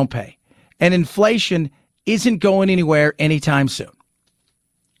and you don't pay. And inflation isn't going anywhere anytime soon.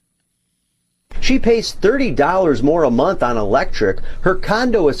 She pays $30 more a month on electric. Her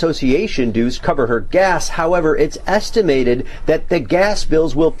condo association dues cover her gas. However, it's estimated that the gas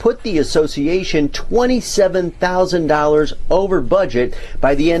bills will put the association $27,000 over budget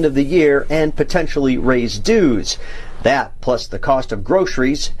by the end of the year and potentially raise dues. That, plus the cost of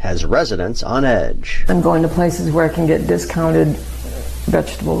groceries, has residents on edge. I'm going to places where I can get discounted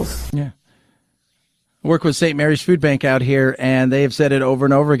vegetables. Yeah. I work with St. Mary's Food Bank out here, and they have said it over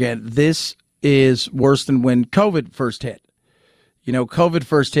and over again. This is worse than when COVID first hit. You know, COVID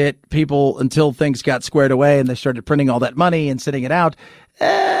first hit, people, until things got squared away and they started printing all that money and sending it out.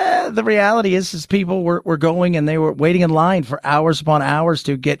 The reality is people were going and they were waiting in line for hours upon hours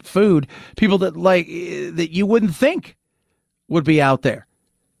to get food. People that that you wouldn't think would be out there.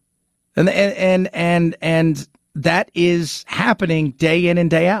 And that is happening day in and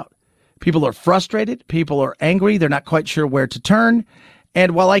day out. People are frustrated. People are angry. They're not quite sure where to turn.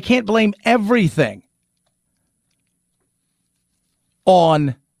 And while I can't blame everything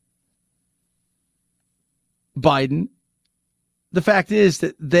on Biden, the fact is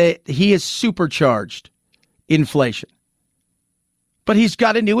that he has supercharged inflation. But he's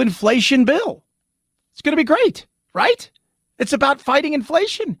got a new inflation bill. It's going to be great, right? It's about fighting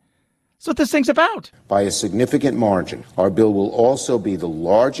inflation. That's what this thing's about. By a significant margin, our bill will also be the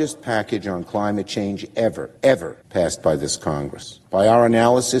largest package on climate change ever passed by this Congress. By our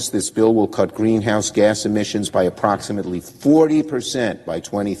analysis, this bill will cut greenhouse gas emissions by approximately 40% by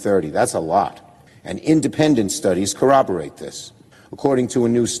 2030. That's a lot. And independent studies corroborate this. According to a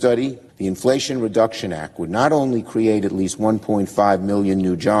new study, the Inflation Reduction Act would not only create at least 1.5 million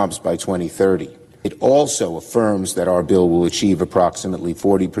new jobs by 2030, it also affirms that our bill will achieve approximately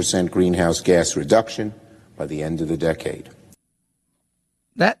 40% greenhouse gas reduction by the end of the decade.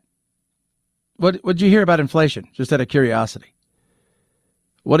 What did you hear about inflation? Just out of curiosity.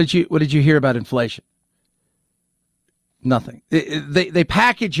 What did you hear about inflation? Nothing. They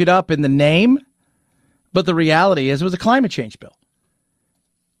package it up in the name, but the reality is it was a climate change bill.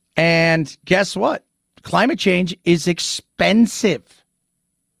 And guess what? Climate change is expensive.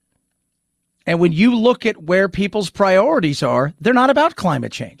 And when you look at where people's priorities are, they're not about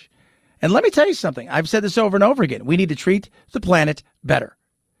climate change. And let me tell you something. I've said this over and over again. We need to treat the planet better.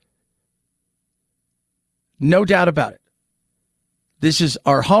 No doubt about it. This is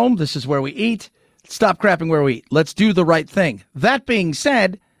our home. This is where we eat. Stop crapping where we eat. Let's do the right thing. That being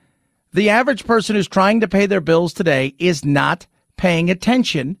said, the average person who's trying to pay their bills today is not paying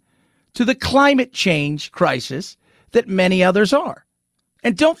attention to the climate change crisis that many others are.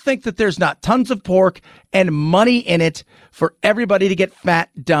 And don't think that there's not tons of pork and money in it for everybody to get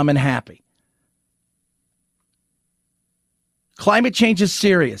fat, dumb, and happy. Climate change is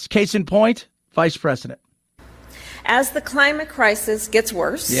serious. Case in point, Vice President. As the climate crisis gets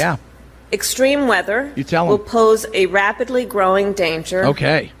worse, extreme weather will pose a rapidly growing danger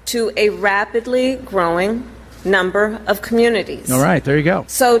to a rapidly growing number of communities. All right, there you go.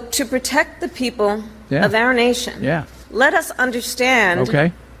 So to protect the people of our nation, let us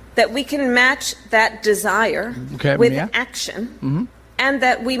understand that we can match that desire with action and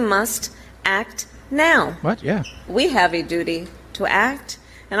that we must act now. What? Yeah. We have a duty to act,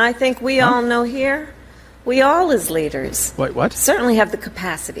 and I think we all know here, we all as leaders certainly have the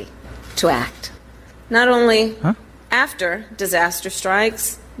capacity to act. Not only after disaster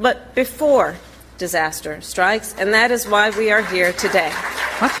strikes, but before disaster strikes, and that is why we are here today.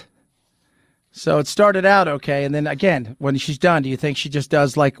 What? So it started out okay, and then again, when she's done, do you think she just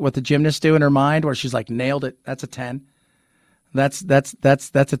does like what the gymnasts do in her mind, where she's like, nailed it? That's a 10. That's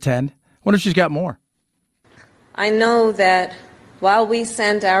a 10. What if she's got more? I know that while we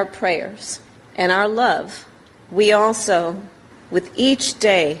send our prayers and our love, we also, with each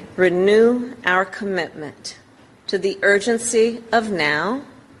day, renew our commitment to the urgency of now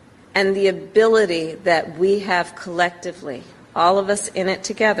and the ability that we have collectively, all of us in it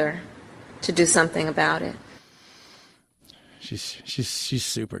together, to do something about it. She's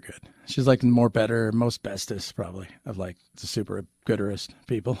super good. She's like most bestest probably of like the super gooderest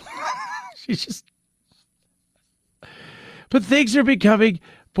people. She's just. But things are becoming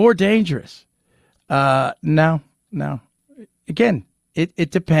more dangerous. No. Again,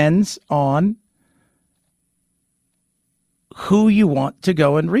 it depends on who you want to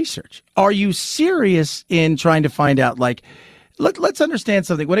go and research. Are you serious in trying to find out, like, let's understand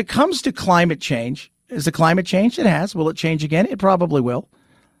something. When it comes to climate change, is the climate change? It has. Will it change again? It probably will.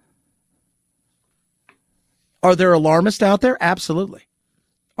 Are there alarmists out there? Absolutely.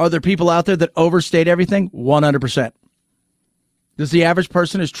 Are there people out there that overstate everything? 100%. Does the average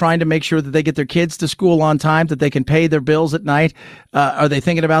person is trying to make sure that they get their kids to school on time, that they can pay their bills at night? Are they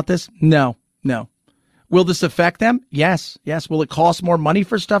thinking about this? No. Will this affect them? Yes. Will it cost more money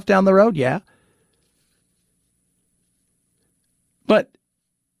for stuff down the road? Yeah. But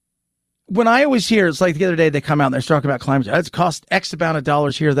when I always hear, it's like the other day they come out and they're talking about climate change. It's cost X amount of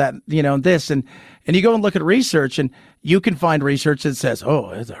dollars here, that, this. And you go and look at research, and you can find research that says,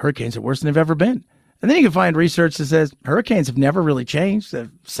 the hurricanes are worse than they've ever been. And then you can find research that says hurricanes have never really changed,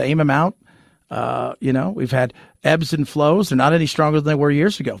 the same amount. We've had ebbs and flows. They're not any stronger than they were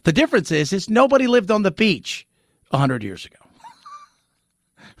years ago. The difference is nobody lived on the beach 100 years ago.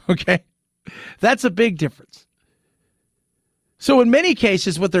 Okay? That's a big difference. So in many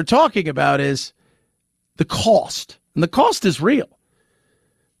cases, what they're talking about is the cost. And the cost is real.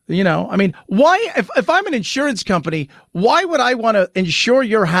 Why, if I'm an insurance company, why would I want to insure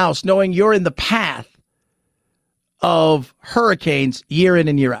your house knowing you're in the path of hurricanes year in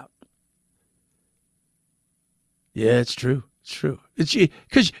and year out? Yeah, it's true. It's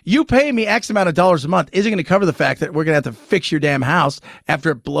because you pay me X amount of dollars a month isn't going to cover the fact that we're going to have to fix your damn house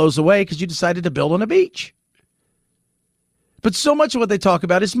after it blows away because you decided to build on a beach. But so much of what they talk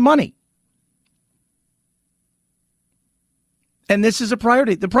about is money. And this is a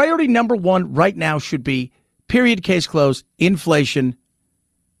priority. The priority number one right now should be, period, case closed, inflation,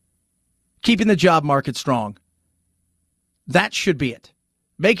 keeping the job market strong. That should be it.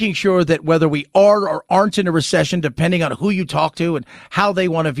 Making sure that whether we are or aren't in a recession, depending on who you talk to and how they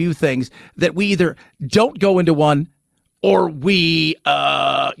want to view things, that we either don't go into one or we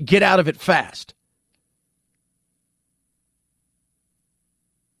get out of it fast.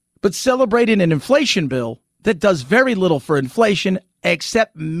 But celebrating an inflation bill that does very little for inflation,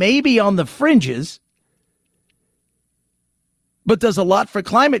 except maybe on the fringes, but does a lot for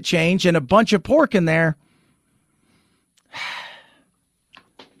climate change and a bunch of pork in there,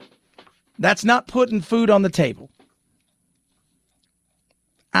 that's not putting food on the table.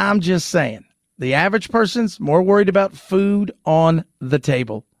 I'm just saying, the average person's more worried about food on the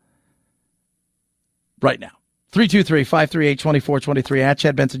table right now. 323-538-2423 at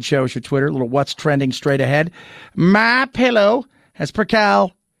Chad Benson Show is your Twitter. A little what's trending straight ahead. My Pillow has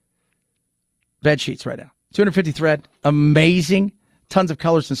Percal bed sheets right now. 250 thread, amazing, tons of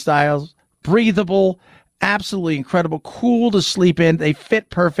colors and styles, breathable, absolutely incredible, cool to sleep in. They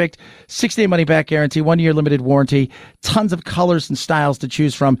fit perfect. 6-day money-back guarantee, 1-year limited warranty, tons of colors and styles to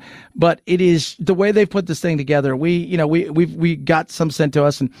choose from. But it is the way they put this thing together. We got some sent to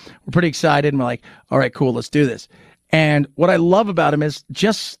us, and we're pretty excited. And we're like, all right, cool, let's do this. And what I love about them is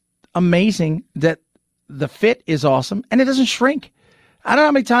just amazing that the fit is awesome and it doesn't shrink. I don't know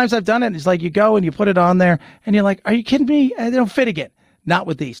how many times I've done it. It's like you go and you put it on there and you're like, are you kidding me? They don't fit again. Not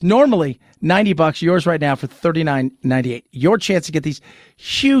with these. Normally, $90, yours right now for $39.98. Your chance to get these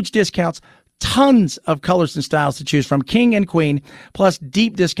huge discounts, tons of colors and styles to choose from, king and queen, plus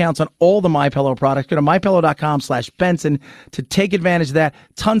deep discounts on all the MyPillow products. Go to MyPillow.com/Benson to take advantage of that.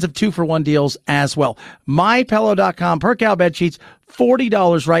 Tons of 2-for-1 deals as well. MyPillow.com, Percal bed sheets,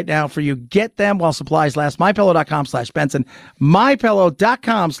 $40 right now for you. Get them while supplies last. MyPillow.com/Benson.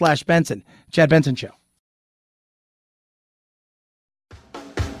 MyPillow.com/Benson. Chad Benson Show.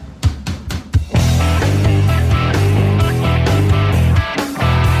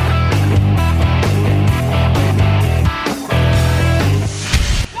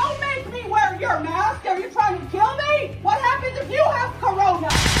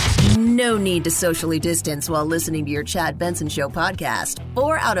 No need to socially distance while listening to your Chad Benson Show podcast.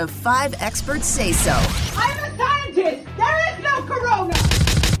 4 out of 5 experts say so. I'm a scientist. There is no corona.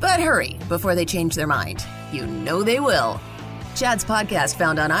 But hurry before they change their mind. You know they will. Chad's podcast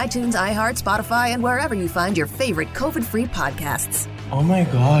found on iTunes, iHeart, Spotify, and wherever you find your favorite COVID-free podcasts. Oh my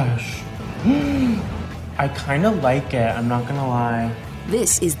gosh. I kind of like it. I'm not going to lie.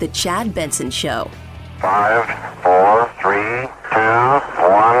 This is the Chad Benson Show. 5, 4, 3, 2,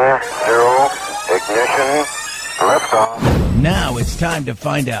 1, 0, ignition, liftoff. Now it's time to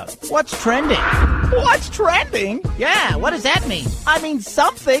find out what's trending. What's trending? Yeah, what does that mean? I mean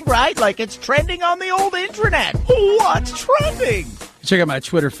something, right? Like it's trending on the old internet. What's trending? Check out my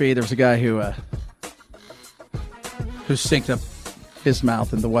Twitter feed. There was a guy who synced up his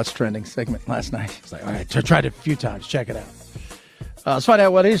mouth in the What's Trending segment last night. He's like, all right, tried it a few times. Check it out. Let's find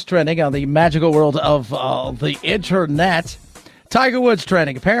out what is trending on the magical world of the internet. Tiger Woods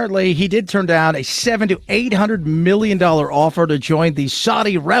trending. Apparently, he did turn down a $700 to $800 million offer to join the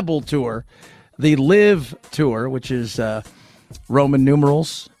Saudi Rebel Tour, the Live Tour, which is Roman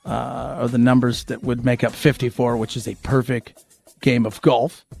numerals, are the numbers that would make up 54, which is a perfect game of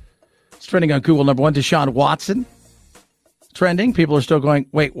golf. It's trending on Google. Number one, Deshaun Watson. Trending. People are still going,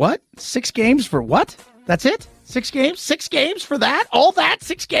 wait, what? 6 games for what? That's it? 6 games? 6 games for that? All that?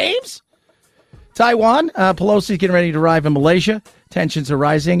 6 games? Taiwan, Pelosi's getting ready to arrive in Malaysia. Tensions are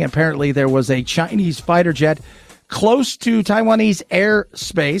rising. Apparently, there was a Chinese fighter jet close to Taiwanese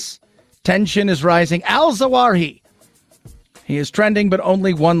airspace. Tension is rising. Al-Zawahiri. He is trending, but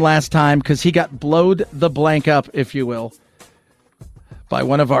only one last time because he got blowed the blank up, if you will, by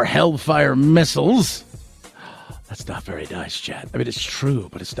one of our Hellfire missiles. That's not very nice, Chad. I mean, it's true,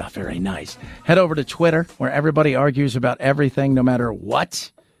 but it's not very nice. Head over to Twitter, where everybody argues about everything, no matter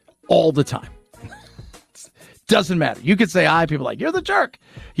what, all the time. Doesn't matter. You could say hi. People are like, you're the jerk.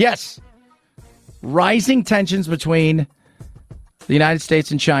 Yes. Rising tensions between the United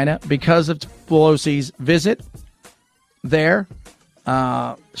States and China because of Pelosi's visit there.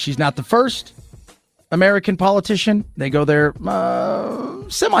 She's not the first American politician. They go there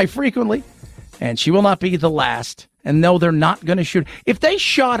semi-frequently. And she will not be the last. And no, they're not going to shoot. If they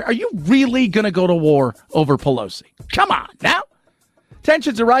shot, are you really going to go to war over Pelosi? Come on, now.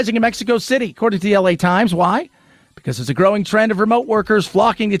 Tensions are rising in Mexico City, according to the LA Times. Why? Because there's a growing trend of remote workers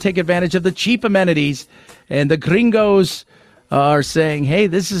flocking to take advantage of the cheap amenities. And the gringos are saying, hey,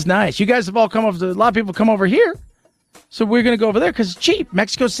 this is nice. You guys have all come over. A lot of people come over here. So we're going to go over there because it's cheap.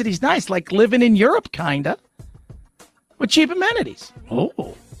 Mexico City's nice, like living in Europe, kind of, with cheap amenities.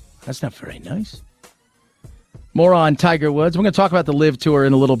 Oh, that's not very nice. More on Tiger Woods. We're going to talk about the Live Tour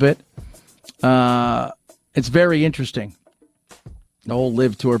in a little bit. It's very interesting, the whole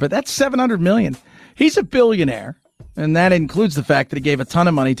Live Tour. But that's $700 million. He's a billionaire, and that includes the fact that he gave a ton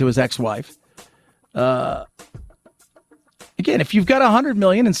of money to his ex-wife. Again, if you've got $100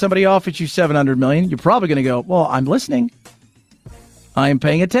 million and somebody offers you $700 million, you're probably going to go, well, I'm listening. I am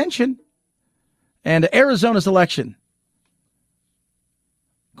paying attention. And Arizona's election.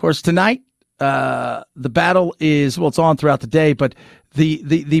 Of course, tonight, the battle is, well, it's on throughout the day, but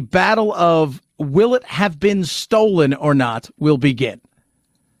the battle of will it have been stolen or not will begin.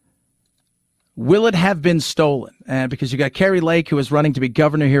 Will it have been stolen? Because you got Kerry Lake, who is running to be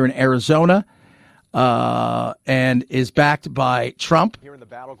governor here in Arizona, and is backed by Trump. Here in the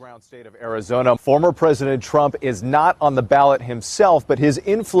battleground state of Arizona, former President Trump is not on the ballot himself, but his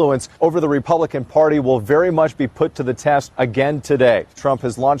influence over the Republican Party will very much be put to the test again today. Trump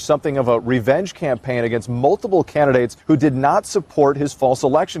has launched something of a revenge campaign against multiple candidates who did not support his false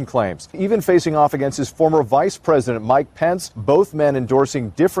election claims, even facing off against his former Vice President Mike Pence, both men endorsing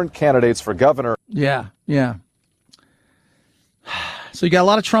different candidates for governor. Yeah. So you got a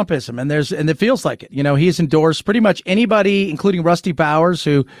lot of Trumpism, and it feels like it. You know, he's endorsed pretty much anybody, including Rusty Bowers,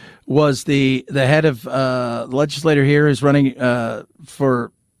 who was the head of legislator here, who's running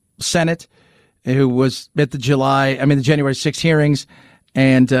for Senate, who was at the January 6th hearings,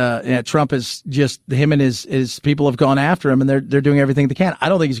 and Trump is just, him and his people have gone after him, and they're doing everything they can. I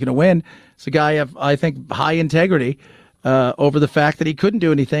don't think he's going to win. It's a guy of, I think, high integrity over the fact that he couldn't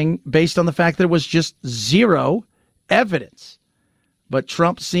do anything based on the fact that it was just zero evidence. But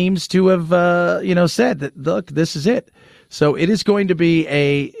Trump seems to have, said that, look, this is it. So it is going to be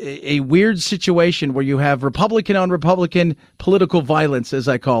a weird situation where you have Republican on Republican political violence, as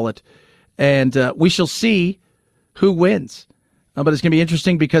I call it. And we shall see who wins. But it's going to be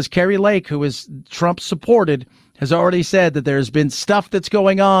interesting because Kerry Lake, who is Trump supported, has already said that there's been stuff that's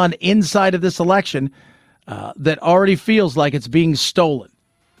going on inside of this election that already feels like it's being stolen.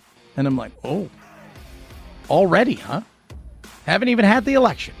 And I'm like, oh, already, huh? Haven't even had the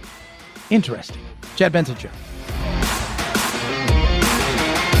election. Interesting. Chad Benson Show.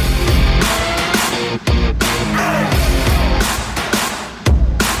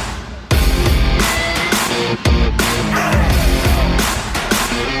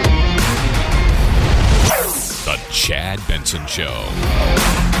 The Chad Benson Show.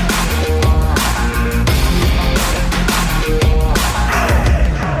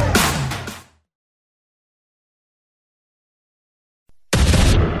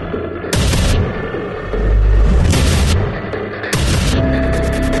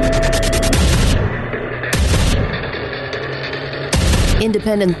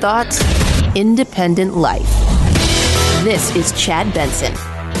 Independent thoughts, independent life. This is Chad Benson.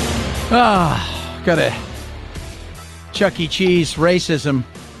 Got a Chuck E. Cheese racism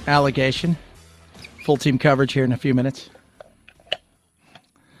allegation. Full team coverage here in a few minutes.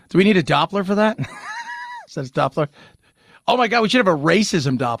 Do we need a Doppler for that? Says Doppler. Oh my God, we should have a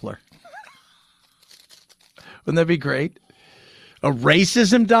racism Doppler. Wouldn't that be great? A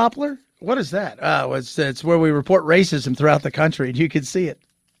racism Doppler? What is that? Oh, it's where we report racism throughout the country, and you can see it.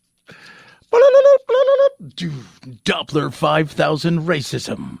 Doppler 5000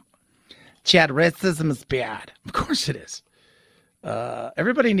 racism. Chad, racism is bad. Of course it is.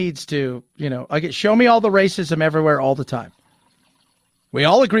 Everybody needs to, show me all the racism everywhere all the time. We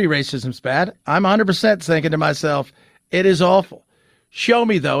all agree racism's bad. I'm 100% thinking to myself, it is awful. Show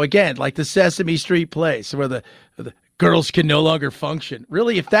me, though, again, like the Sesame Street plays where the girls can no longer function.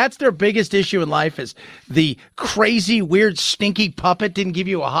 Really, if that's their biggest issue in life is the crazy, weird, stinky puppet didn't give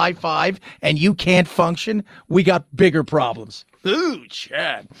you a high five and you can't function, we got bigger problems. Ooh,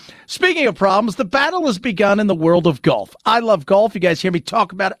 Chad. Speaking of problems, the battle has begun in the world of golf. I love golf. You guys hear me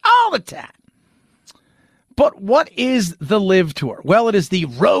talk about it all the time. But what is the LIV Tour? Well, it is the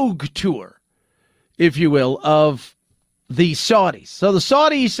rogue tour, if you will, of the Saudis. So the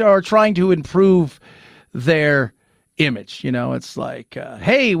Saudis are trying to improve their image. It's like,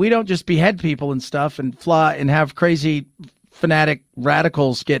 hey, we don't just behead people and stuff and fly and have crazy fanatic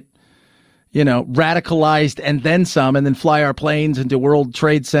radicals get, radicalized and then some, and then fly our planes into World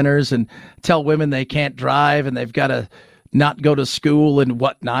Trade Centers and tell women they can't drive and they've got to not go to school and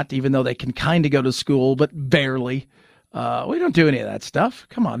whatnot, even though they can kind of go to school, but barely. We don't do any of that stuff.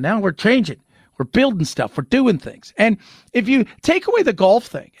 Come on now, we're changing. We're building stuff. We're doing things. And if you take away the golf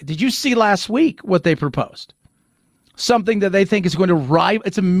thing, did you see last week what they proposed? Something that they think is going to rival.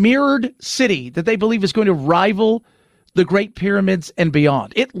 It's a mirrored city that they believe is going to rival the Great Pyramids and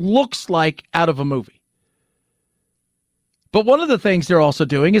beyond. It looks like out of a movie. But one of the things they're also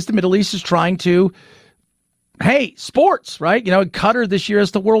doing is the Middle East is trying to, hey, sports, right? Qatar this year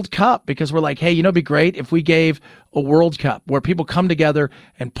is the World Cup because we're like, hey, it'd be great if we gave a World Cup where people come together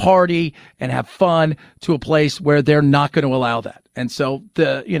and party and have fun to a place where they're not going to allow that. And so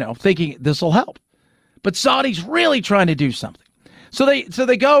thinking this will help. But Saudi's really trying to do something. So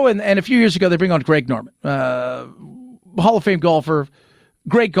they go and a few years ago they bring on Greg Norman, Hall of Fame golfer,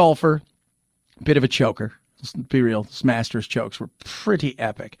 great golfer, bit of a choker. Let's be real, his Masters chokes were pretty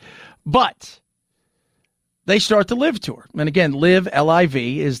epic. But they start the LIV Tour. And again, LIV,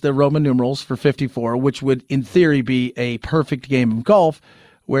 L-I-V, is the Roman numerals for 54, which would, in theory, be a perfect game of golf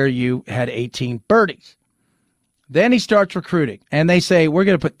where you had 18 birdies. Then he starts recruiting, and they say, we're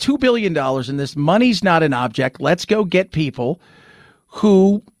going to put $2 billion in this. Money's not an object. Let's go get people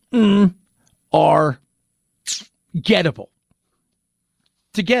who are gettable.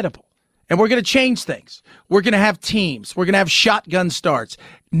 And we're going to change things. We're going to have teams. We're going to have shotgun starts.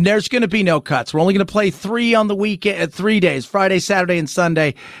 There's going to be no cuts. We're only going to play 3 on the weekend, 3 days, Friday, Saturday, and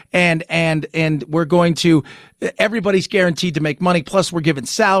Sunday. And we're going to, everybody's guaranteed to make money. Plus we're giving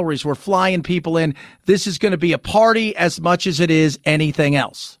salaries. We're flying people in. This is going to be a party as much as it is anything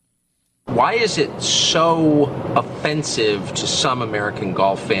else. Why is it so offensive to some American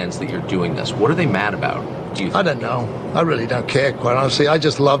golf fans that you're doing this? What are they mad about, do you think? I don't know. I really don't care, quite honestly. I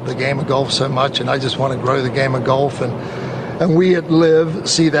just love the game of golf so much, and I just want to grow the game of golf. And we at LIV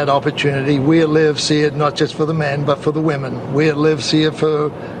see that opportunity. We at LIV see it not just for the men, but for the women. We at LIV see it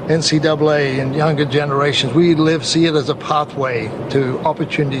for NCAA and younger generations. We at LIV see it as a pathway to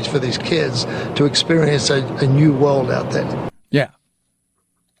opportunities for these kids to experience a new world out there. Yeah.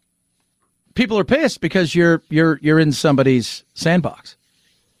 People are pissed because you're in somebody's sandbox.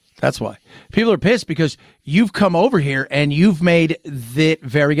 That's why. People are pissed because you've come over here and you've made it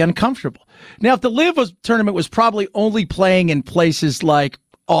very uncomfortable. Now, if the LIV tournament was probably only playing in places like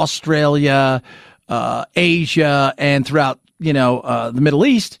Australia, Asia, and throughout, the Middle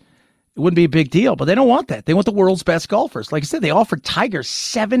East, it wouldn't be a big deal. But they don't want that. They want the world's best golfers. Like I said, they offered Tiger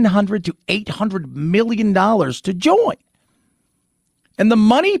 $700 to $800 million to join. And the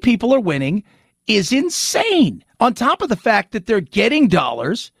money people are winning is insane. On top of the fact that they're getting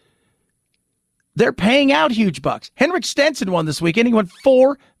dollars, they're paying out huge bucks. Henrik Stenson won this weekend. He won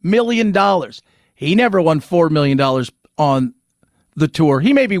 $4 million. He never won $4 million on the tour.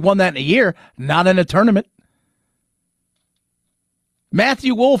 He maybe won that in a year, not in a tournament.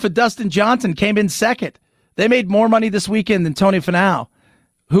 Matthew Wolff and Dustin Johnson came in second. They made more money this weekend than Tony Finau,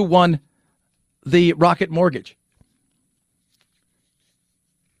 who won the Rocket Mortgage.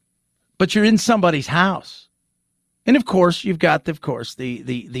 But you're in somebody's house. And of course, you've got the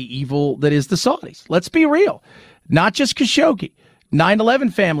evil that is the Saudis. Let's be real. Not just Khashoggi.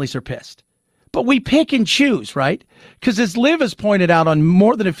 9/11 families are pissed. But we pick and choose, right? Because as Liv has pointed out on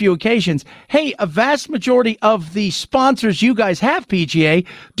more than a few occasions, hey, a vast majority of the sponsors you guys have, PGA,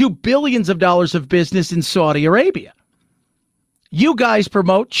 do billions of dollars of business in Saudi Arabia. You guys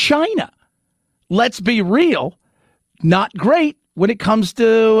promote China. Let's be real, not great when it comes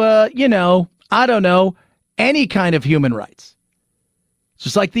to, any kind of human rights.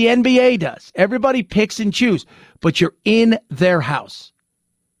 Just like the NBA does. Everybody picks and chooses, but you're in their house.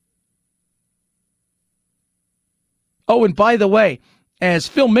 Oh, and by the way, as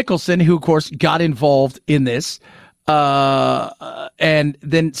Phil Mickelson, who, of course, got involved in this and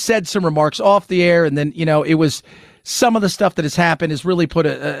then said some remarks off the air, and then, it was some of the stuff that has happened has really put,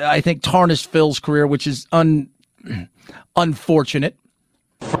 I think, tarnished Phil's career, which is unfortunate.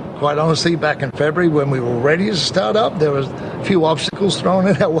 Quite honestly, back in February when we were ready to start up, there was a few obstacles thrown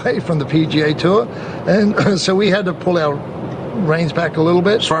in our way from the PGA Tour, and so we had to pull our reins back a little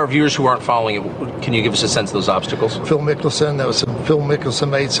bit. For our viewers who aren't following it, can you give us a sense of those obstacles? Phil Mickelson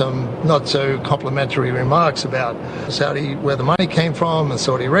made some not so complimentary remarks about Saudi, where the money came from, and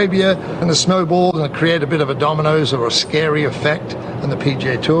Saudi Arabia, and the snowballed, and it created a bit of a dominoes or a scary effect. And the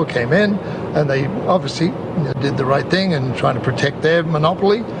PGA Tour came in, and they obviously did the right thing and trying to protect their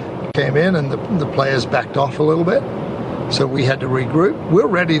monopoly. Came in, and the players backed off a little bit. So we had to regroup. We're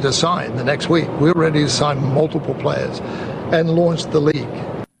ready to sign the next week. We're ready to sign multiple players and launch the league.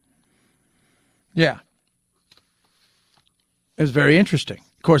 Yeah. It was very interesting.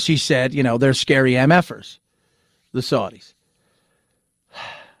 Of course, he said, they're scary MFers, the Saudis.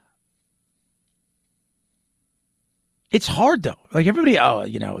 It's hard, though. Like, everybody,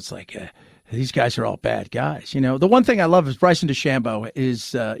 it's like, these guys are all bad guys. The one thing I love is Bryson DeChambeau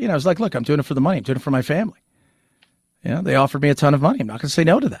is, it's like, look, I'm doing it for the money. I'm doing it for my family. They offered me a ton of money. I'm not going to say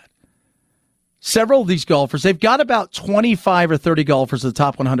no to that. Several of these golfers, they've got about 25 or 30 golfers, the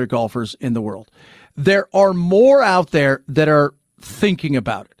top 100 golfers in the world. There are more out there that are thinking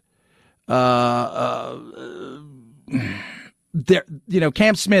about it.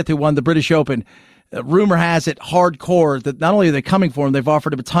 Cam Smith, who won the British Open, rumor has it hardcore that not only are they coming for him, they've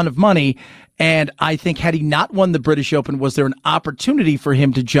offered him a ton of money. And I think had he not won the British Open, was there an opportunity for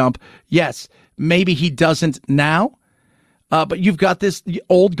him to jump? Yes. Maybe he doesn't now. But you've got this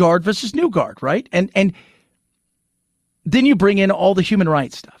old guard versus new guard, right? And then you bring in all the human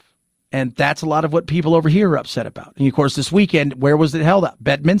rights stuff. And that's a lot of what people over here are upset about. And, of course, this weekend, where was it held at?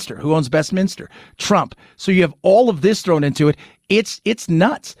 Bedminster. Who owns Westminster? Trump. So you have all of this thrown into it. It's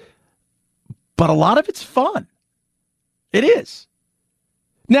nuts. But a lot of it's fun. It is.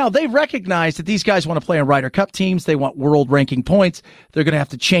 Now, they recognize that these guys want to play in Ryder Cup teams. They want world ranking points. They're going to have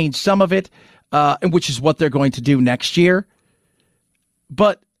to change some of it, which is what they're going to do next year.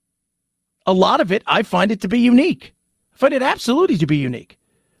 But a lot of it, I find it to be unique. I find it absolutely to be unique.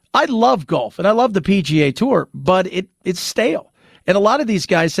 I love golf, and I love the PGA Tour, but it's stale. And a lot of these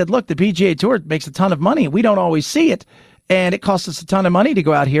guys said, look, the PGA Tour makes a ton of money, and we don't always see it, and it costs us a ton of money to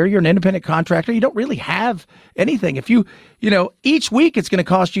go out here. You're an independent contractor. You don't really have anything. If each week it's going to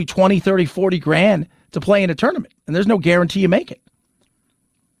cost you 20, 30, 40 grand to play in a tournament, and there's no guarantee you make it.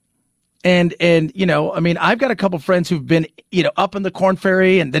 And I've got a couple friends who've been, up in the Korn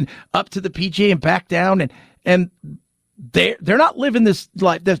Ferry and then up to the PGA and back down, and they're not living this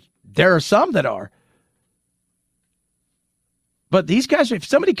life. There are some that are. But these guys, if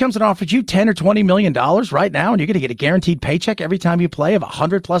somebody comes and offers you $10 or $20 million right now, and you're going to get a guaranteed paycheck every time you play of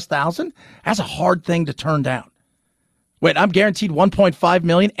 $100,000+, that's a hard thing to turn down. Wait, I'm guaranteed $1.5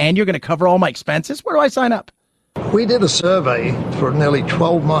 million, and you're going to cover all my expenses? Where do I sign up? We did a survey for nearly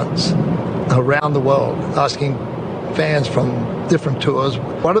 12 months around the world, asking fans from different tours,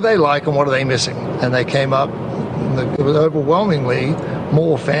 what do they like and what are they missing? And they came up, it was overwhelmingly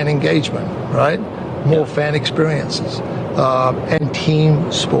more fan engagement, right? More fan experiences, and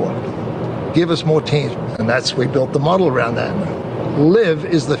team sport. Give us more teams. And we built the model around that. Live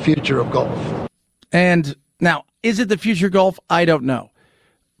is the future of golf. And now, is it the future of golf? I don't know.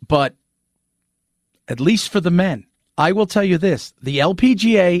 But at least for the men, I will tell you this. The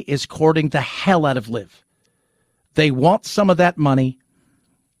LPGA is courting the hell out of Live. They want some of that money.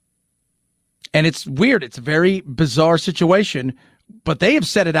 And it's weird. It's a very bizarre situation, but they have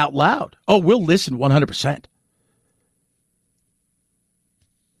said it out loud. Oh, we'll listen 100%.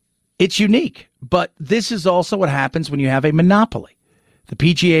 It's unique, but this is also what happens when you have a monopoly. The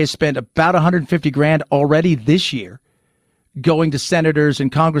PGA has spent about $150 grand already this year going to senators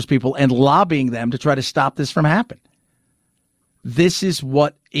and congresspeople and lobbying them to try to stop this from happening. This is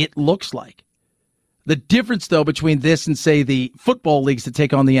what it looks like. The difference, though, between this and, say, the football leagues that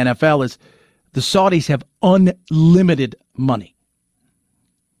take on the NFL is the Saudis have unlimited money.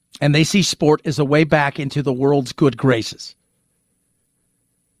 And they see sport as a way back into the world's good graces.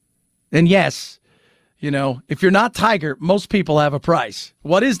 And yes, if you're not Tiger, most people have a price.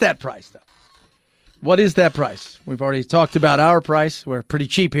 What is that price, though? What is that price? We've already talked about our price. We're pretty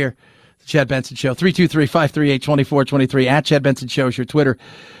cheap here. The Chad Benson Show, 323-538-2423. At Chad Benson Show is your Twitter.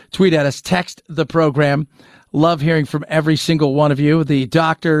 Tweet at us. Text the program. Love hearing from every single one of you. The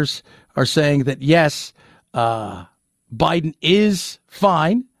doctors are saying that, yes, Biden is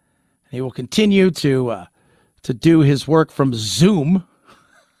fine. He will continue to do his work from Zoom.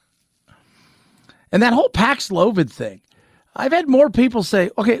 And that whole Paxlovid thing, I've had more people say,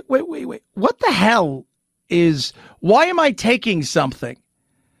 okay, wait. What the hell why am I taking something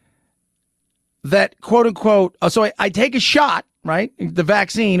that, quote unquote, so I take a shot, right? The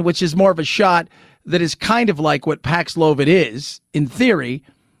vaccine, which is more of a shot that is kind of like what Paxlovid is, in theory,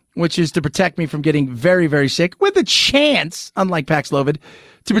 which is to protect me from getting very, very sick, with a chance, unlike Paxlovid,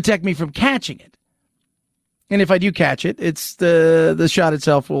 to protect me from catching it. And if I do catch it, it's the shot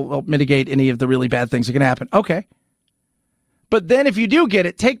itself will help mitigate any of the really bad things that can happen. Okay. But then if you do get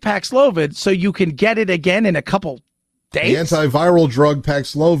it, take Paxlovid so you can get it again in a couple days. The antiviral drug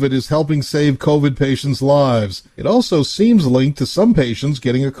Paxlovid is helping save COVID patients' lives. It also seems linked to some patients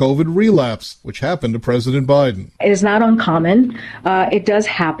getting a COVID relapse, which happened to President Biden. It is not uncommon. It does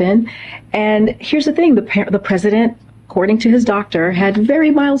happen. And here's the thing. The president, according to his doctor, had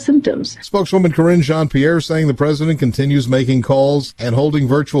very mild symptoms. Spokeswoman Karine Jean-Pierre saying the president continues making calls and holding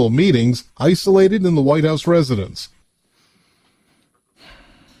virtual meetings isolated in the White House residence.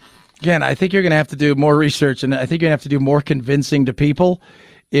 Again, I think you're going to have to do more research, and I think you're going to have to do more convincing to people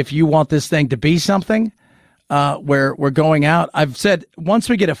if you want this thing to be something where we're going out. I've said once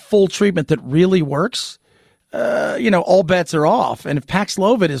we get a full treatment that really works, all bets are off. And if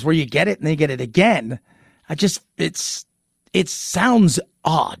Paxlovid is where you get it and then you get it again, it sounds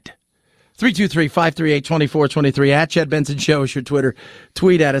odd. 323-538-2423 at Chad Benson Show is your Twitter.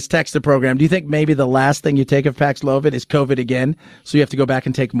 Tweet at us, text the program. Do you think maybe the last thing you take of Paxlovid is COVID again, so you have to go back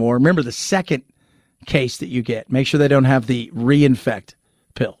and take more? Remember the second case that you get. Make sure they don't have the reinfect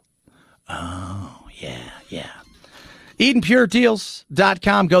pill. Oh, yeah.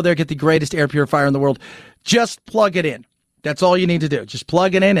 EdenPureDeals.com. Go there, get the greatest air purifier in the world. Just plug it in. That's all you need to do. Just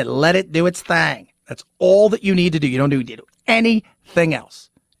plug it in and let it do its thing. That's all that you need to do. You don't need to do anything else.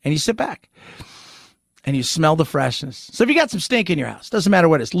 And you sit back and you smell the freshness. So if you got some stink in your house, doesn't matter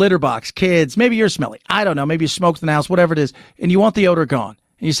what it is, litter box, kids, maybe you're smelly. I don't know. Maybe you smoked in the house, whatever it is, and you want the odor gone.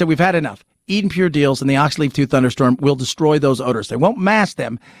 And you said, we've had enough. Eden Pure Deals and the Oxleaf 2 Thunderstorm will destroy those odors. They won't mask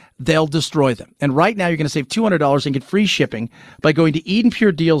them. They'll destroy them. And right now you're going to save $200 and get free shipping by going to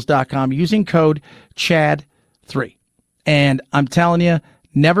EdenPureDeals.com using code CHAD3. And I'm telling you,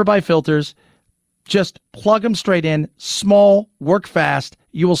 never buy filters. Just plug them straight in, small, work fast.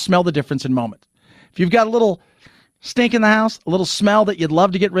 You will smell the difference in moments. If you've got a little stink in the house, a little smell that you'd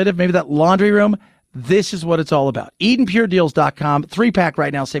love to get rid of, maybe that laundry room, this is what it's all about. EdenPureDeals.com, 3-pack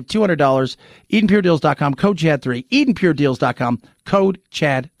right now, save $200. EdenPureDeals.com, code CHAD3. EdenPureDeals.com, code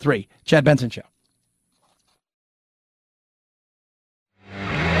CHAD3. Chad Benson Show.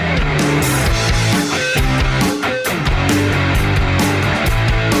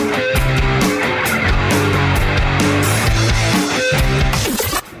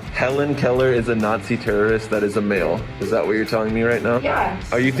 Helen Keller is a Nazi terrorist that is a male. Is that what you're telling me right now? Yeah.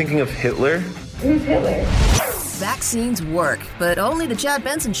 Are you thinking of Hitler? Who's Hitler? Vaccines work, but only the Chad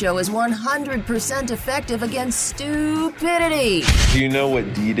Benson Show is 100% effective against stupidity. Do you know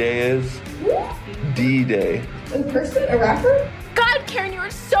what D-Day is? D-Day. In person? A rapper? God, Karen, you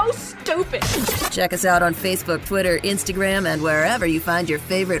are so stupid. Check us out on Facebook, Twitter, Instagram, and wherever you find your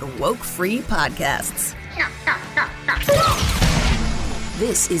favorite woke-free podcasts.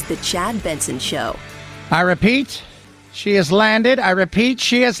 This is the Chad Benson Show. I repeat, she has landed. I repeat,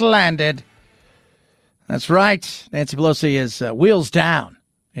 she has landed. That's right. Nancy Pelosi is wheels down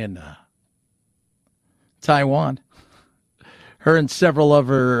in Taiwan. Her and several of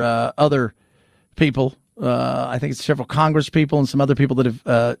her other people, I think it's several Congress people and some other people that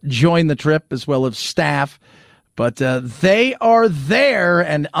have joined the trip, as well as staff. But they are there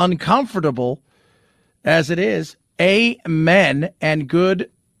and uncomfortable as it is. Amen, and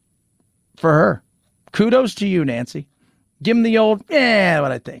good for her. Kudos to you, Nancy. Give him the old,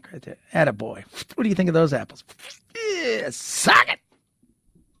 what I think right there. Attaboy. What do you think of those apples? Suck it.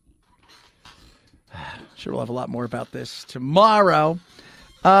 Sure, we'll have a lot more about this tomorrow.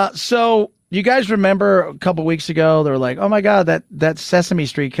 So you guys remember a couple weeks ago, they were like, oh my God, that Sesame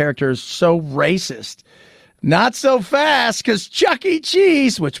Street character is so racist. Not so fast, because Chuck E.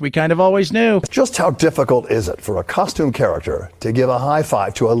 Cheese, which we kind of always knew. Just how difficult is it for a costume character to give a high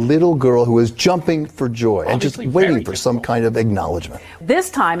five to a little girl who is jumping for joy and just waiting for some kind of acknowledgement? This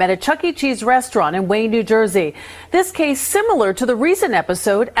time at a Chuck E. Cheese restaurant in Wayne, New Jersey. This case similar to the recent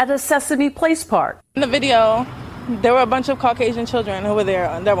episode at a Sesame Place park. In the video, there were a bunch of Caucasian children who were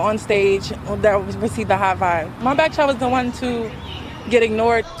there that were on stage that received the high five. My back child was the one to get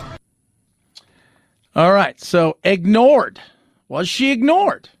ignored. All right, so ignored. Was she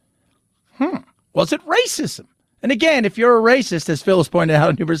ignored? Was it racism? And again, if you're a racist, as Phil has pointed out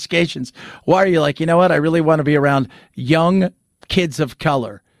on numerous occasions, why are you like, you know what, I really want to be around young kids of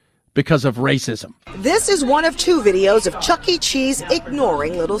color because of racism? This is one of two videos of Chuck E. Cheese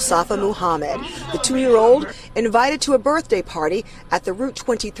ignoring little Safa Muhammad, the 2-year-old invited to a birthday party at the Route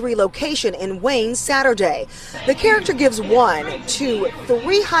 23 location in Wayne Saturday. The character gives 1, 2,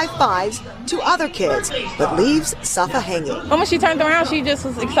 3 high fives to other kids, but leaves Safa hanging. And when she turned around, she just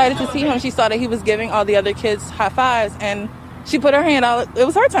was excited to see him. She saw that he was giving all the other kids high fives, and she put her hand out. It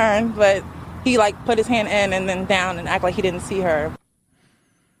was her turn, but he put his hand in and then down and act like he didn't see her.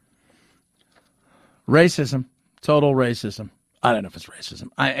 Racism, total racism. I don't know if it's racism.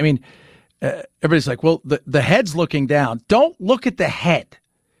 I mean, everybody's like, well, the head's looking down. Don't look at the head,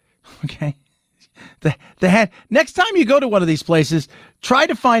 okay? The head. Next time you go to one of these places, try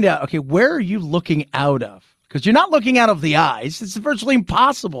to find out, okay, where are you looking out of? Because you're not looking out of the eyes. It's virtually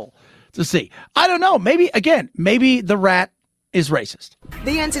impossible to see. I don't know. Maybe the rat is racist.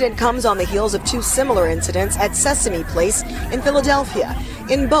 The incident comes on the heels of 2 similar incidents at Sesame Place in Philadelphia.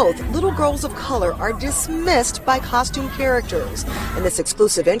 In both, little girls of color are dismissed by costume characters. In this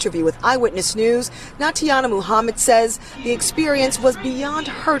exclusive interview with Eyewitness News, Natiana Muhammad says the experience was beyond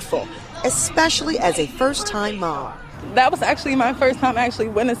hurtful, especially as a first-time mom. That was actually my first time actually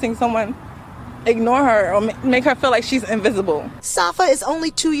witnessing someone ignore her or make her feel like she's invisible. Safa is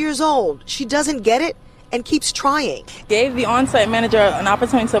only 2 years old. She doesn't get it and keeps trying. Gave the on-site manager an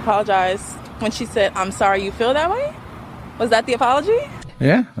opportunity to apologize when she said, "I'm sorry you feel that way." Was that the apology?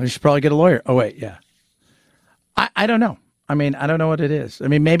 Yeah, you should probably get a lawyer. Oh, wait, yeah. I don't know. I mean, I don't know what it is. I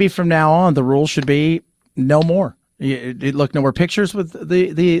mean, maybe from now on, the rule should be no more. Look, no more pictures with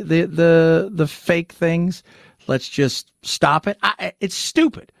the fake things. Let's just stop it. It's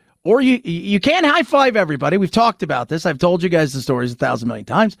stupid. Or you can't high-five everybody. We've talked about this. I've told you guys the stories 1,000 million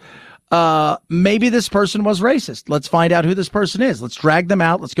times. Maybe this person was racist. Let's find out who this person is. Let's drag them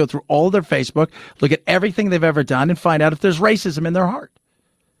out. Let's go through all of their Facebook, look at everything they've ever done, and find out if there's racism in their heart.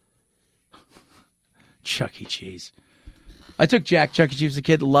 Chuck E. Cheese. I took Chuck E. Cheese as a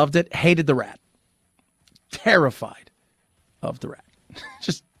kid, loved it, hated the rat. Terrified of the rat.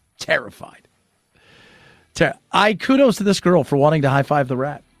 Just terrified. Kudos to this girl for wanting to high-five the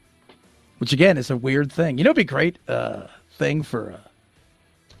rat, which, again, is a weird thing. You know, it'd be a great thing for...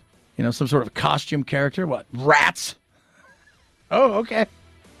 some sort of costume character. What? Rats? Oh, okay.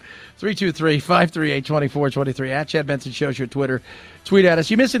 323-538-2423 at Chad Benson Show's your Twitter. Tweet at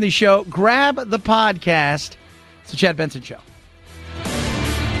us. You missing the show? Grab the podcast. It's the Chad Benson Show.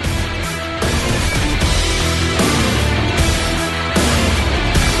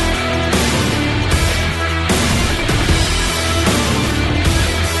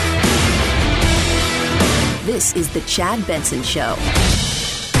 This is the Chad Benson Show.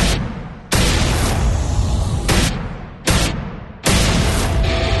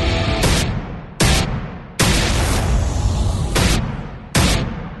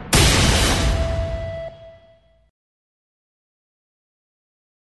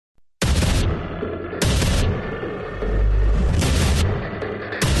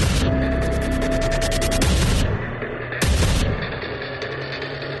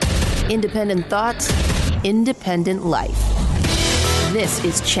 Independent thoughts, independent life. This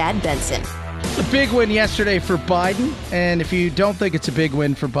is Chad Benson. It's a big win yesterday for Biden, and if you don't think it's a big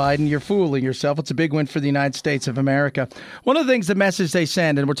win for Biden, you're fooling yourself. It's a big win for the United States of America. One of the things, the message they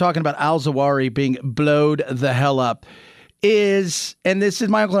send, and we're talking about al-Zawahiri being blowed the hell up, is, and this is,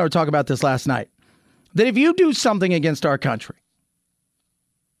 my uncle and I were talking about this last night, that if you do something against our country,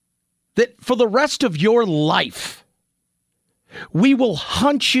 that for the rest of your life, we will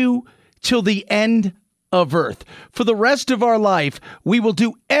hunt you till the end of earth. For the rest of our life, we will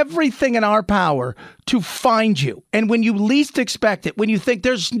do everything in our power to find you. And when you least expect it, when you think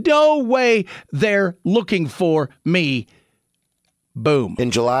there's no way they're looking for me, Boom.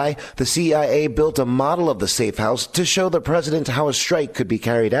 In July, the CIA built a model of the safe house to show the president how a strike could be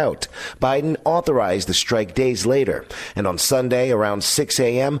carried out. Biden authorized the strike days later. And on Sunday, around 6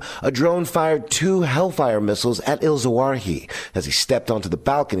 a.m., a drone fired 2 Hellfire missiles at al-Zawahiri as he stepped onto the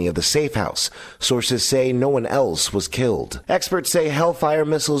balcony of the safe house. Sources say no one else was killed. Experts say Hellfire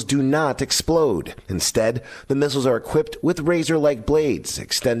missiles do not explode. Instead, the missiles are equipped with razor-like blades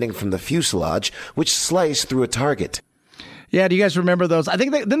extending from the fuselage, which slice through a target. Yeah, do you guys remember those? I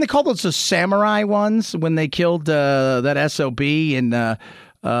think then they called those the samurai ones when they killed that SOB and the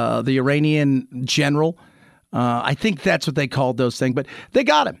Iranian general. I think that's what they called those things. But they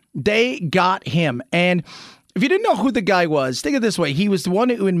got him. They got him. And if you didn't know who the guy was, think of it this way. He was the one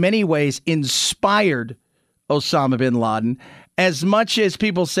who in many ways inspired Osama bin Laden. As much as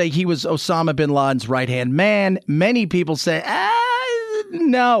people say he was Osama bin Laden's right-hand man, many people say,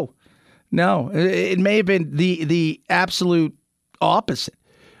 no. No, it may have been the absolute opposite.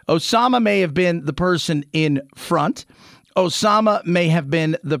 Osama may have been the person in front. Osama may have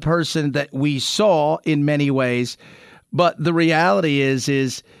been the person that we saw in many ways. But the reality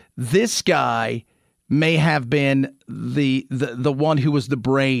is this guy may have been the one who was the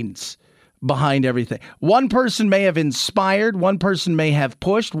brains behind everything. One person may have inspired. One person may have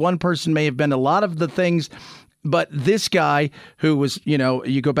pushed. One person may have been a lot of the things. But this guy who was,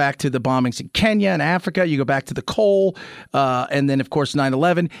 you go back to the bombings in Kenya and Africa, you go back to the coal, and then, of course,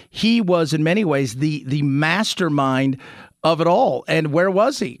 9/11, he was in many ways the mastermind of it all. And where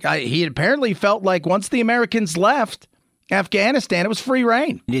was he? He apparently felt like once the Americans left Afghanistan, it was free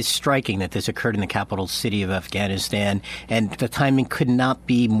reign. It is striking that this occurred in the capital city of Afghanistan, and the timing could not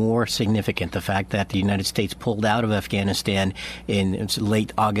be more significant. The fact that the United States pulled out of Afghanistan in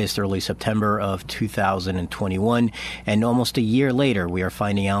late August, early September of 2021, and almost a year later, we are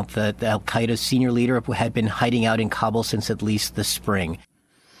finding out that al-Qaeda's senior leader had been hiding out in Kabul since at least the spring.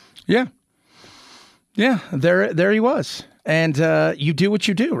 Yeah, there he was. And you do what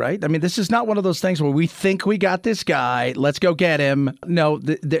you do, right? I mean, this is not one of those things where we think we got this guy, let's go get him. No,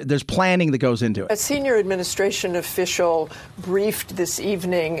 there's planning that goes into it. A senior administration official briefed this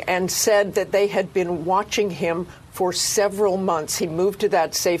evening and said that they had been watching him for several months. He moved to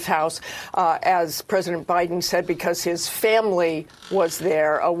that safe house, as President Biden said, because his family was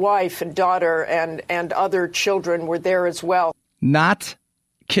there. A wife and daughter and other children were there as well. Not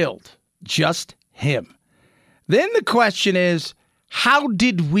killed, just him. Then the question is, how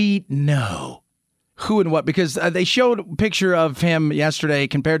did we know who and what? Because they showed a picture of him yesterday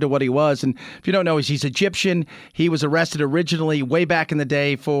compared to what he was. And if you don't know, he's Egyptian. He was arrested originally way back in the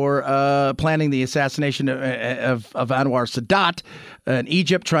day for planning the assassination of Anwar Sadat in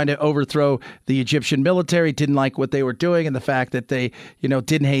Egypt, trying to overthrow the Egyptian military. Didn't like what they were doing and the fact that they,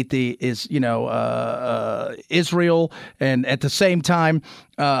 didn't hate Israel. And at the same time,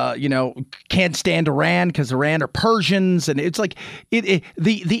 can't stand Iran because Iran are Persians. And it's like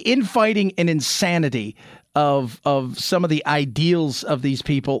the infighting and insanity of some of the ideals of these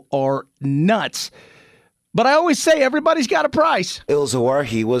people are nuts. But I always say everybody's got a price.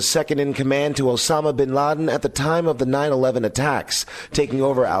 Al-Zawahiri was second in command to Osama bin Laden at the time of the 9/11 attacks, taking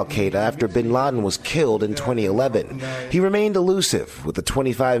over al-Qaeda after bin Laden was killed in 2011. He remained elusive with a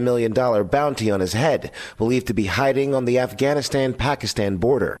 $25 million bounty on his head, believed to be hiding on the Afghanistan-Pakistan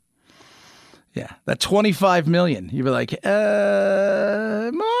border. Yeah, that $25 million. You'd be like,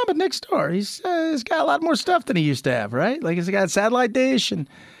 Mom, but next door, he's got a lot more stuff than he used to have, right? Like he's got a satellite dish and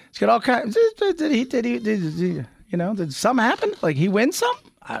he's got all kinds. Did something happen? Like he win some?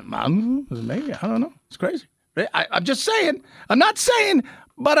 Maybe. I don't know. It's crazy. I'm just saying. I'm not saying,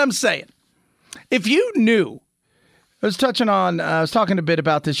 but I'm saying. If you knew, I was talking a bit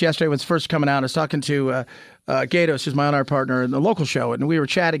about this yesterday when it's first coming out. I was talking to Gatos, who's my on-air partner in the local show, and we were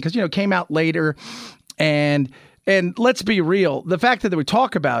chatting because, it came out later. And let's be real, the fact that we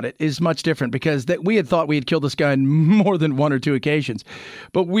talk about it is much different because that we had thought we had killed this guy on more than one or two occasions.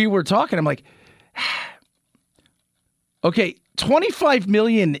 But we were talking, I'm like, okay, 25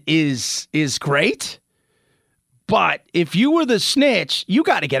 million is great. But if you were the snitch, you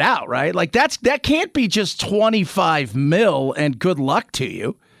got to get out, right? Like that can't be just 25 mil and good luck to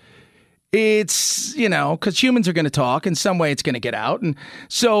you. It's, because humans are going to talk in some way, it's going to get out. And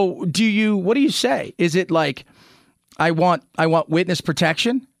so what do you say? Is it like, I want witness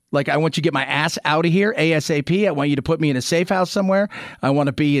protection? Like, I want you to get my ass out of here ASAP. I want you to put me in a safe house somewhere. I want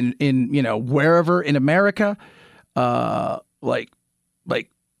to be in wherever in America.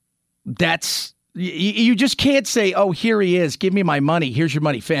 That's, you just can't say, oh, here he is. Give me my money. Here's your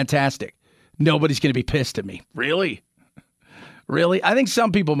money. Fantastic. Nobody's going to be pissed at me. Really? Really? I think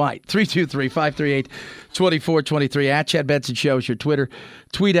some people might. 323-538-2423. At Chad Benson Show is your Twitter.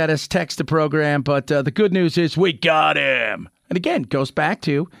 Tweet at us, text the program. But the good news is we got him. And again, goes back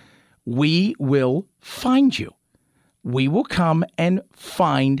to we will find you. We will come and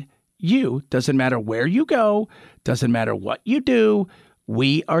find you. Doesn't matter where you go. Doesn't matter what you do.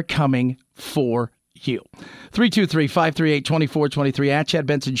 We are coming for you. 323-538-2423. At Chad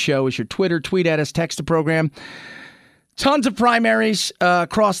Benson Show is your Twitter. Tweet at us, text the program. Tons of primaries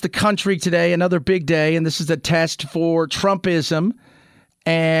across the country today. Another big day, and this is a test for Trumpism.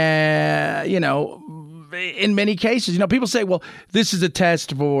 And, in many cases, people say, well, this is a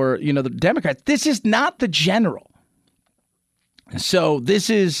test for, the Democrats. This is not the general. So this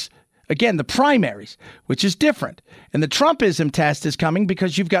is, again, the primaries, which is different. And the Trumpism test is coming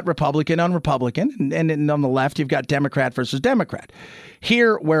because you've got Republican on Republican, and on the left, you've got Democrat versus Democrat.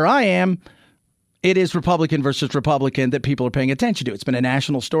 Here, where I am, it is Republican versus Republican that people are paying attention to. It's been a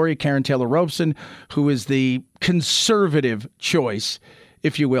national story. Karen Taylor Robeson, who is the conservative choice,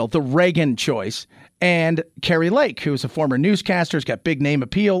 if you will, the Reagan choice, and Kari Lake, who is a former newscaster, has got big name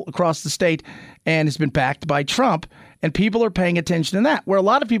appeal across the state, and has been backed by Trump. And people are paying attention to that. Where a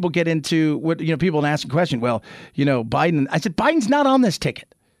lot of people get into what, people ask a question, well, Biden, I said, Biden's not on this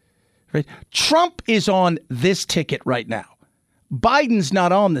ticket. Right? Trump is on this ticket right now. Biden's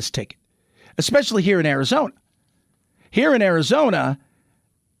not on this ticket. Especially here in Arizona. Here in Arizona,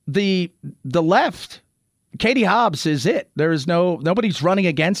 the left, Katie Hobbs is it. There is nobody's running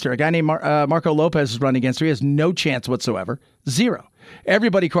against her. A guy named Marco Lopez is running against her. He has no chance whatsoever. Zero.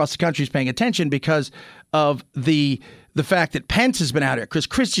 Everybody across the country is paying attention because of the fact that Pence has been out here. Chris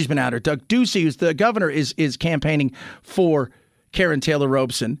Christie's been out here. Doug Ducey, who's the governor, is campaigning for Karen Taylor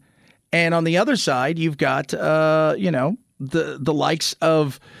Robeson. And on the other side, you've got, the likes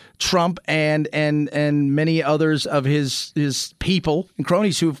of Trump and many others of his people and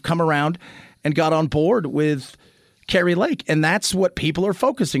cronies who've come around and got on board with Kari Lake. And that's what people are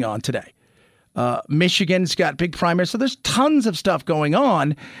focusing on today. Michigan's got big primaries. So there's tons of stuff going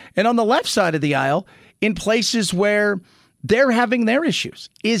on. And on the left side of the aisle, in places where they're having their issues,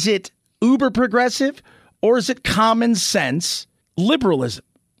 is it uber progressive or is it common sense liberalism?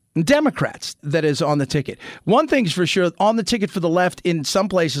 Democrats that is on the ticket. One thing's for sure, on the ticket for the left in some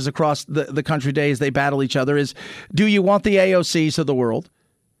places across the country today as they battle each other is, do you want the AOCs of the world,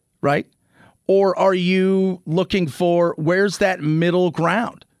 right? Or are you looking for where's that middle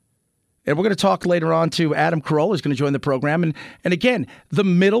ground? And we're going to talk later on to Adam Carolla, who's going to join the program. And again, the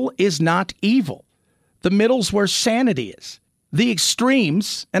middle is not evil. The middle's where sanity is. The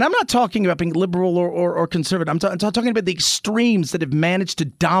extremes, and I'm not talking about being liberal or conservative. I'm talking about the extremes that have managed to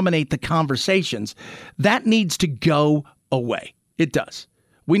dominate the conversations. That needs to go away. It does.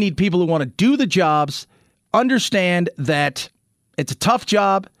 We need people who want to do the jobs, understand that it's a tough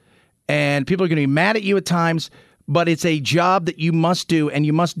job, and people are going to be mad at you at times, but it's a job that you must do, and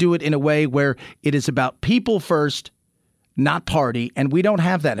you must do it in a way where it is about people first, not party, and we don't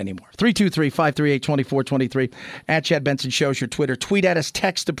have that anymore. 323-538-2423. At Chad Benson Show's your Twitter. Tweet at us,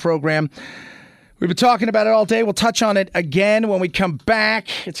 text the program. We've been talking about it all day. We'll touch on it again when we come back.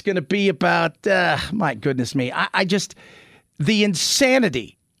 It's going to be about, my goodness me, I just, the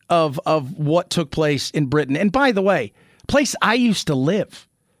insanity of what took place in Britain. And by the way, a place I used to live,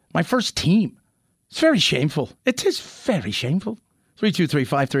 my first team. It's very shameful. It is very shameful.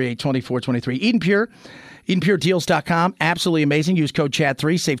 323-538-2423. Eden Pure. EdenPureDeals.com. Absolutely amazing. Use code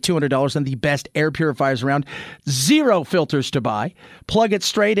CHAD3. Save $200 on the best air purifiers around. 0 filters to buy. Plug it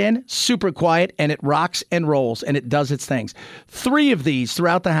straight in. Super quiet. And it rocks and rolls. And it does its things. 3 of these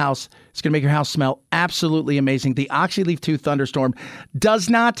throughout the house. It's going to make your house smell absolutely amazing. The Oxyleaf 2 Thunderstorm does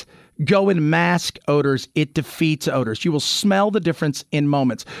not go and mask odors. It defeats odors. You will smell the difference in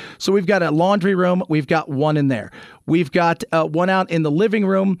moments. So we've got a laundry room. We've got one in there. We've got one out in the living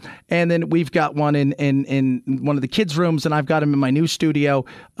room, and then we've got one in one of the kids' rooms, and I've got them in my new studio,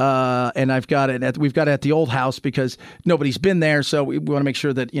 and we've got it at the old house because nobody's been there, so we want to make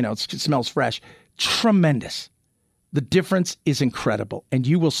sure that it smells fresh. Tremendous. The difference is incredible, and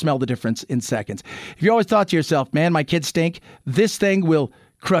you will smell the difference in seconds. If you always thought to yourself, man, my kids stink, this thing will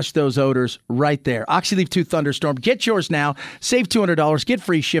crush those odors right there. Oxyleaf 2 Thunderstorm. Get yours now. Save $200. Get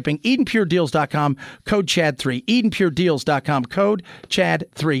free shipping. EdenPureDeals.com. Code CHAD3. EdenPureDeals.com. Code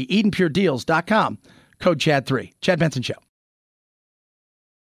CHAD3. EdenPureDeals.com. Code CHAD3. Chad Benson Show.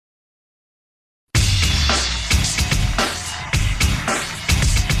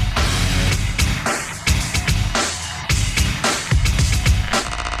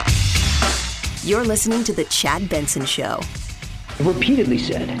 You're listening to The Chad Benson Show. repeatedly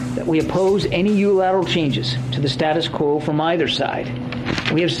said that we oppose any unilateral changes to the status quo from either side.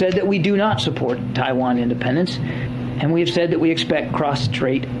 We have said that we do not support Taiwan independence, and we have said that we expect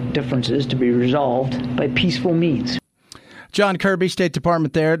cross-strait differences to be resolved by peaceful means. John Kirby, State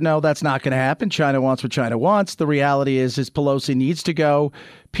Department there. No, that's not going to happen. China wants what China wants. The reality is Pelosi needs to go.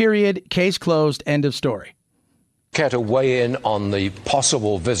 Period. Case closed. End of story. Care to weigh in on the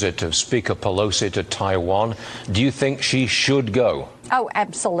possible visit of Speaker Pelosi to Taiwan? Do you think she should go? Oh,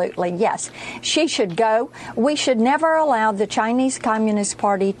 absolutely, yes. She should go. We should never allow the Chinese Communist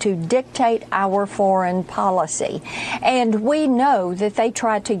Party to dictate our foreign policy. And we know that they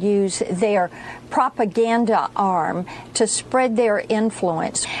try to use their propaganda arm to spread their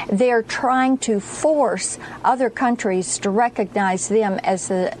influence. They're trying to force other countries to recognize them as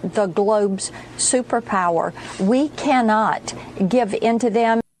the globe's superpower. We cannot give in to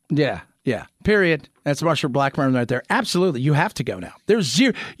them. Yeah. Period. That's Marshall Blackburn right there. Absolutely. You have to go now. There's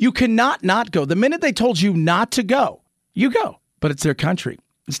zero. You cannot not go. The minute they told you not to go, you go. But it's their country.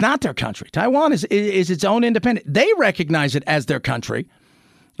 It's not their country. Taiwan is its own independent. They recognize it as their country.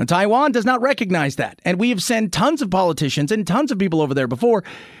 And Taiwan does not recognize that. And we have sent tons of politicians and tons of people over there before.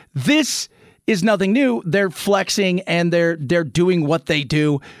 This is nothing new. They're flexing and they're doing what they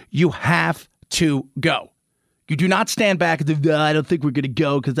do. You have to go. You do not stand back and say, I don't think we're going to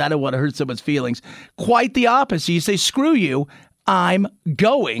go because I don't want to hurt someone's feelings. Quite the opposite. You say, screw you, I'm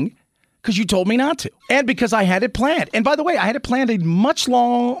going because you told me not to. And because I had it planned. And by the way, I had it planned a much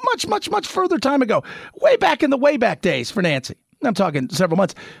further time ago. Way back in the way back days for Nancy. I'm talking several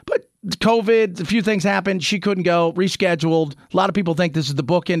months. But COVID, a few things happened. She couldn't go, rescheduled. A lot of people think this is the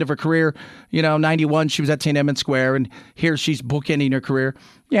bookend of her career. 91, she was at Tiananmen Square, and here she's bookending her career.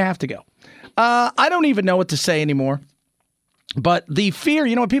 You have to go. I don't even know what to say anymore. But the fear,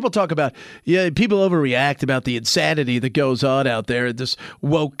 when people talk about, people overreact about the insanity that goes on out there, this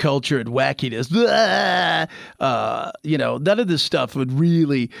woke culture and wackiness. None of this stuff would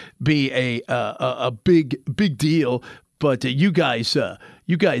really be a big deal. But you guys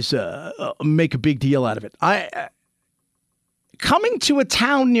make a big deal out of it. Coming to a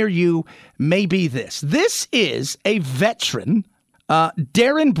town near you may be this. This is a veteran,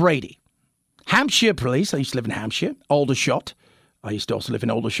 Darren Brady. Hampshire police. I used to live in Hampshire. Aldershot. I used to also live in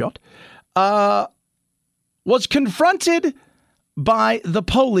Aldershot. Was confronted by the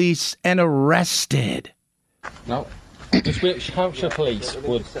police and arrested. No. Which Hampshire police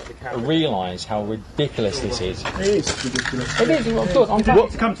would realise how ridiculous this is. It is ridiculous. It is. Good. I'm happy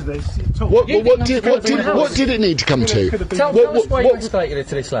to come to this. What did it need to come to? Tell us why you escalated it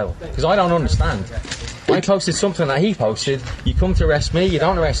to this level. Because I don't understand. I posted something that he posted. You come to arrest me. You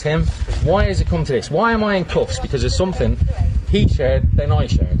don't arrest him. Why has it come to this? Why am I in cuffs? Because there's something he shared, then I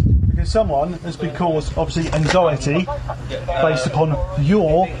shared. Because someone has been caused, obviously, anxiety based upon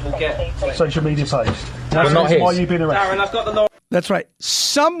your social media post. That's the reason why you've been arrested. Darren, I've got the That's right.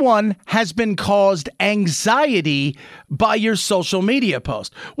 Someone has been caused anxiety by your social media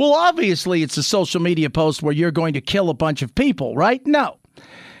post. Well, obviously, it's a social media post where you're going to kill a bunch of people, right? No.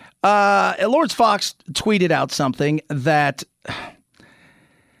 Lawrence Fox tweeted out something that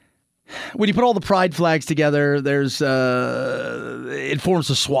when you put all the pride flags together, it forms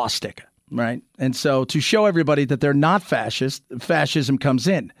a swastika, right? And so to show everybody that they're not fascist, fascism comes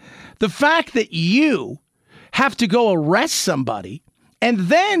in. The fact that you have to go arrest somebody and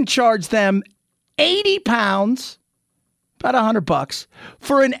then charge them 80 pounds, about $100,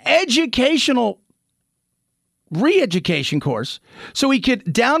 for an re-education course so he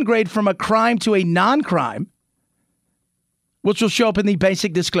could downgrade from a crime to a non-crime, which will show up in the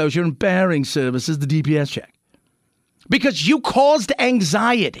basic disclosure and bearing services, the DPS check. Because you caused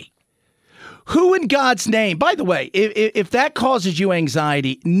anxiety. Who in God's name, by the way, if that causes you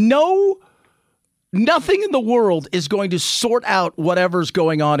anxiety, nothing in the world is going to sort out whatever's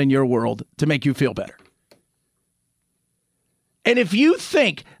going on in your world to make you feel better. And if you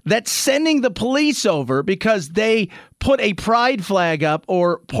think that sending the police over because they put a pride flag up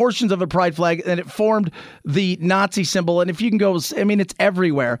or portions of a pride flag and it formed the Nazi symbol, and if you can go, I mean, it's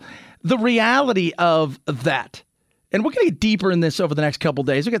everywhere. The reality of that, and we're going to get deeper in this over the next couple of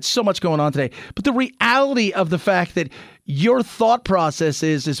days. We've got so much going on today. But the reality of the fact that your thought process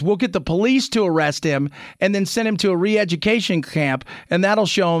is we'll get the police to arrest him and then send him to a re-education camp, and that'll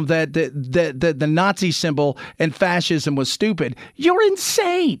show him that the Nazi symbol and fascism was stupid. You're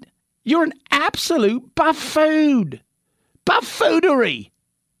insane. You're an absolute buffoon. Buffoonery.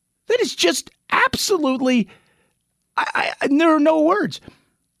 That is just absolutely, there are no words.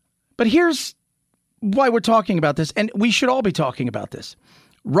 But here's why we're talking about this, and we should all be talking about this.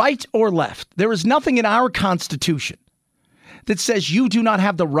 Right or left, there is nothing in our Constitution that says you do not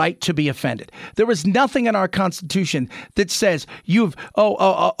have the right to be offended. There is nothing in our Constitution that says and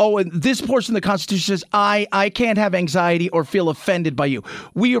this portion of the Constitution says I can't have anxiety or feel offended by you.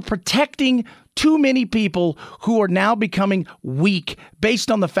 We are protecting too many people who are now becoming weak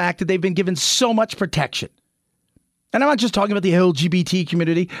based on the fact that they've been given so much protection. And I'm not just talking about the LGBT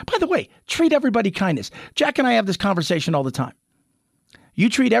community. By the way, treat everybody kindness. Jack and I have this conversation all the time. You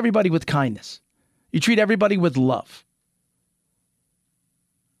treat everybody with kindness. You treat everybody with love.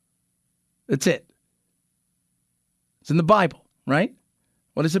 That's it. It's in the Bible, right?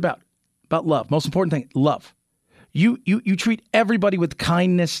 What is it about? About love. Most important thing, love. You treat everybody with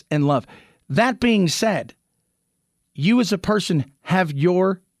kindness and love. That being said, you as a person have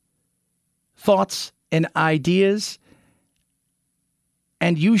your thoughts and ideas,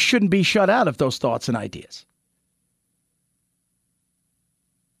 and you shouldn't be shut out of those thoughts and ideas.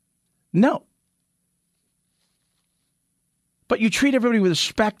 No. But you treat everybody with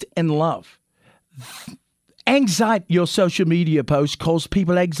respect and love. Anxiety, your social media posts cause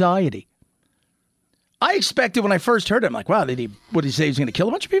people anxiety. I expected when I first heard it, I'm like, wow, what did he say? He's going to kill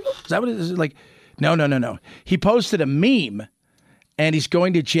a bunch of people? Is that what it is? Like, no. He posted a meme, and he's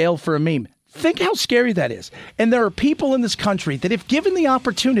going to jail for a meme. Think how scary that is. And there are people in this country that, if given the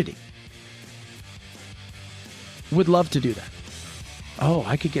opportunity, would love to do that. Oh,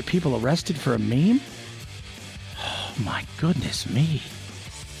 I could get people arrested for a meme? Oh, my goodness me.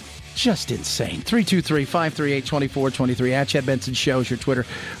 Just insane. 323-538-2423. At Chad Benson Show is your Twitter.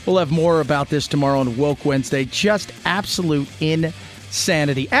 We'll have more about this tomorrow on Woke Wednesday. Just absolute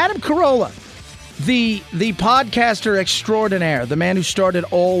insanity. Adam Carolla, the podcaster extraordinaire, the man who started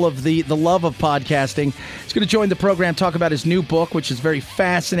all of the love of podcasting, is going to join the program, talk about his new book, which is very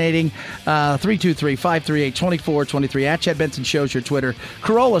fascinating. 323-538-2423. At Chad Benson Show is your Twitter.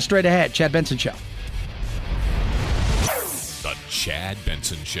 Carolla, straight ahead. Chad Benson Show. The Chad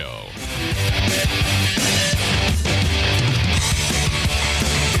Benson Show.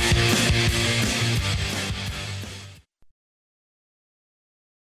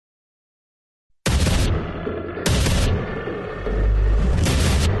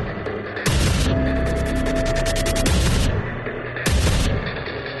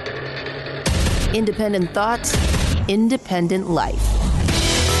 Independent thoughts, independent life.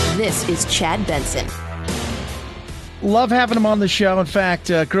 This is Chad Benson. Love having him on the show. In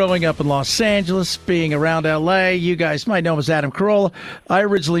fact, growing up in Los Angeles, being around L.A., you guys might know him as Adam Carolla. I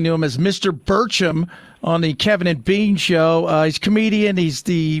originally knew him as Mr. Burcham on the Kevin and Bean Show. He's a comedian. He's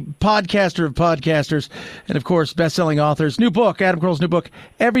the podcaster of podcasters. And, of course, best-selling author. His new book, Adam Carolla's new book,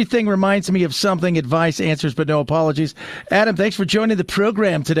 Everything Reminds Me of Something, Advice, Answers, But No Apologies. Adam, thanks for joining the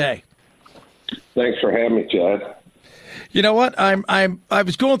program today. Thanks for having me, Chad. You know what? I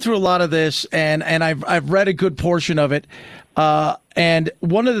was going through a lot of this, and I've read a good portion of it. And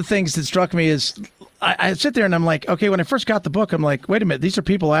one of the things that struck me is I sit there and I'm like, okay, when I first got the book, I'm like, wait a minute, these are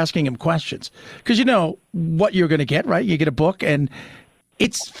people asking him questions. Because you know what you're going to get, right? You get a book, and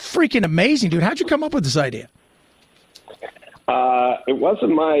it's freaking amazing, dude. How'd you come up with this idea? It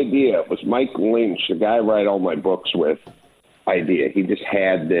wasn't my idea. It was Mike Lynch, the guy I write all my books with. Idea. He just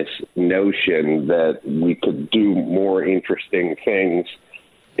had this notion that we could do more interesting things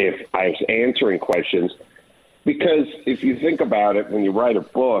if I was answering questions. Because if you think about it, when you write a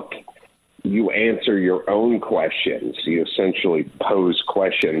book, you answer your own questions. You essentially pose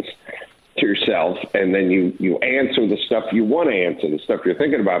questions to yourself, and then you answer the stuff you want to answer, the stuff you're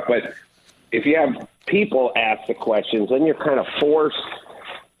thinking about. But if you have people ask the questions, then you're kind of forced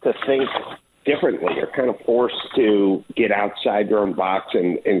to think differently. You're kind of forced to get outside your own box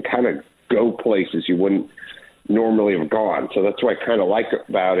and kind of go places you wouldn't normally have gone. So that's what I kind of like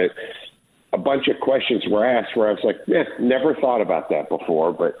about it. A bunch of questions were asked where I was like, never thought about that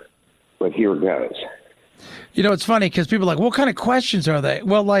before, but here it goes. You know, it's funny because people are like, what kind of questions are they?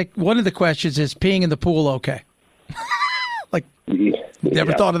 Well, like, one of the questions is peeing in the pool okay? Like,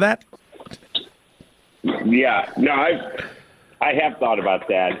 never thought of that? Yeah. No, I have thought about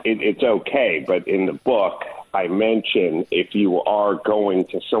that. It's okay, but in the book, I mention if you are going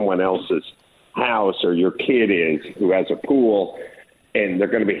to someone else's house or your kid is who has a pool and they're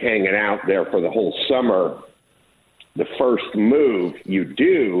going to be hanging out there for the whole summer, the first move you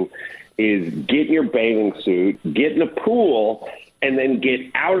do is get in your bathing suit, get in the pool, and then get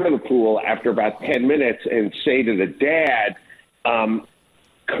out of the pool after about 10 minutes and say to the dad,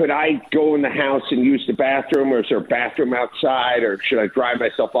 could I go in the house and use the bathroom, or is there a bathroom outside, or should I drive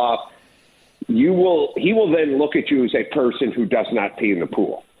myself off? He will then look at you as a person who does not pee in the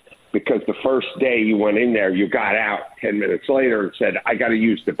pool, because the first day you went in there, you got out 10 minutes later and said, I got to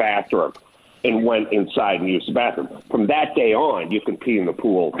use the bathroom. and went inside and used the bathroom. From that day on, you can pee in the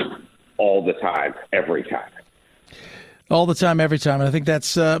pool all the time, every time. All the time, every time. And I think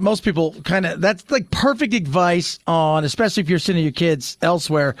that's most people that's like perfect advice on, especially if you're sending your kids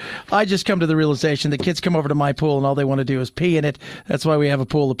elsewhere. I just come to the realization that kids come over to my pool and all they want to do is pee in it. That's why we have a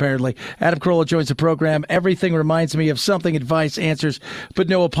pool, apparently. Adam Carolla joins the program. Everything reminds me of something, advice, answers, but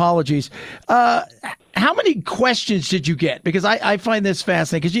no apologies. How many questions did you get? Because I find this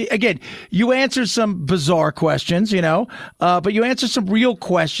fascinating. Because, you answer some bizarre questions, but you answer some real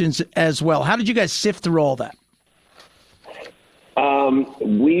questions as well. How did you guys sift through all that?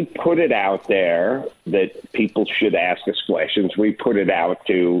 We put it out there that people should ask us questions. We put it out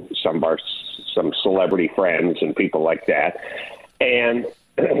to some celebrity friends and people like that, and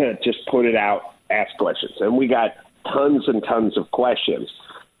just put it out, ask questions. And we got tons and tons of questions.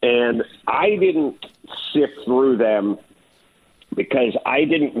 And I didn't sift through them because I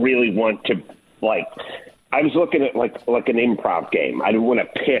didn't really want to, I was looking at like an improv game. I didn't want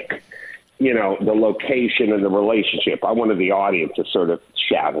to pick the location and the relationship. I wanted the audience to sort of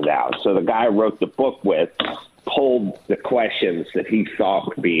shout it out. So the guy I wrote the book with pulled the questions that he thought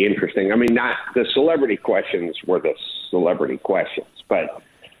would be interesting. I mean, not the celebrity questions were the celebrity questions, but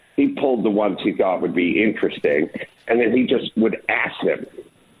he pulled the ones he thought would be interesting. And then he just would ask them.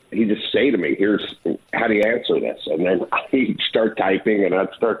 He'd just say to me, here's how do you answer this? And then he'd start typing and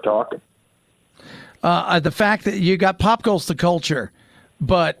I'd start talking. The fact that you got Pop Goes the Culture,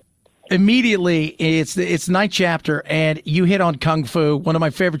 but immediately it's ninth chapter and you hit on Kung Fu, one of my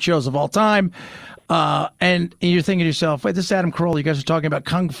favorite shows of all time. And you're thinking to yourself, wait, this is Adam Carolla. You guys are talking about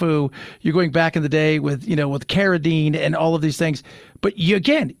Kung Fu. You're going back in the day with Carradine and all of these things. But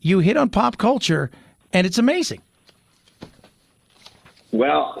you hit on pop culture and it's amazing.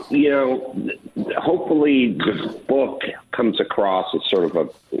 Well, hopefully the book comes across as sort of a,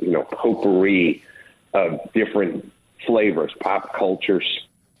 potpourri of different flavors, pop culture,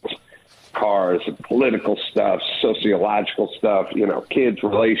 cars, political stuff, sociological stuff, kids,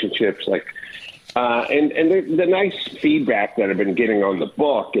 relationships, and the nice feedback that I've been getting on the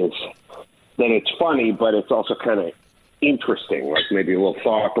book is that it's funny, but it's also kind of interesting, like maybe a little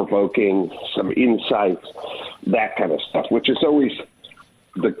thought-provoking, some insights, that kind of stuff, which is always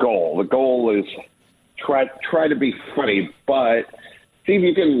the goal. The goal is try to be funny, but see if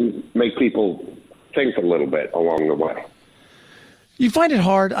you can make people think a little bit along the way. You find it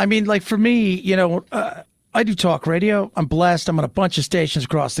hard? I mean, for me, I do talk radio. I'm blessed. I'm on a bunch of stations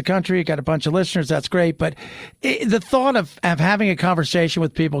across the country. Got a bunch of listeners. That's great. But the thought of having a conversation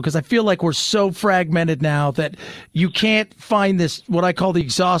with people, because I feel like we're so fragmented now that you can't find this, what I call the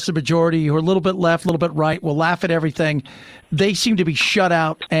exhausted majority, who are a little bit left, a little bit right, will laugh at everything. They seem to be shut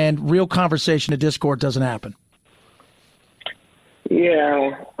out, and real conversation and discord doesn't happen.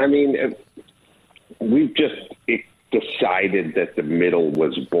 Yeah. I mean, we've just decided that the middle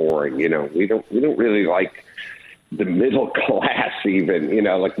was boring. We don't really like the middle class even,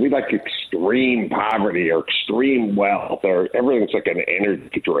 we like extreme poverty or extreme wealth, or everything's like an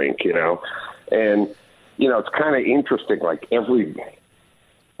energy drink, and it's kind of interesting. Like every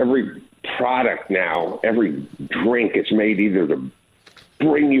product now, every drink is made either to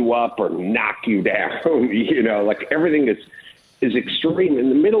bring you up or knock you down. Everything is extreme,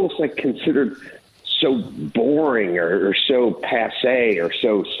 and the middle is considered so boring or so passé or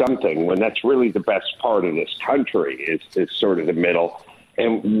so something, when that's really the best part of this country is sort of the middle.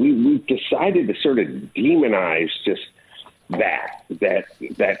 And we've decided to sort of demonize just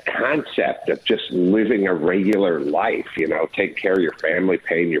that concept of just living a regular life, take care of your family,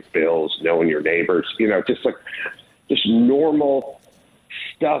 paying your bills, knowing your neighbors, just normal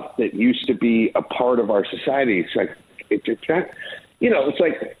stuff that used to be a part of our society. It's not, it's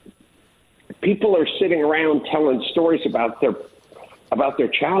like people are sitting around telling stories about their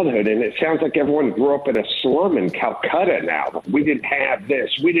childhood, and it sounds like everyone grew up in a slum in Calcutta now. We didn't have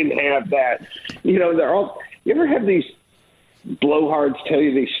this, we didn't have that. They're all. You ever have these blowhards tell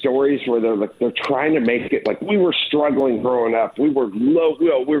you these stories where they're trying to make it like we were struggling growing up, we were low,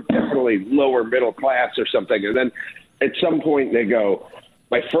 we were definitely lower middle class or something, and then at some point they go,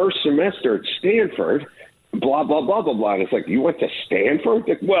 my first semester at Stanford, blah, blah, blah, blah, blah. And it's like, you went to Stanford?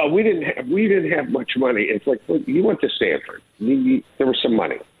 Like, well, we didn't have much money. It's like, well, you went to Stanford. There was some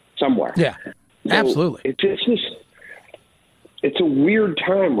money somewhere. Yeah, so absolutely. It's a weird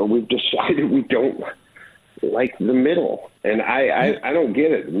time where we've decided we don't like the middle. And I don't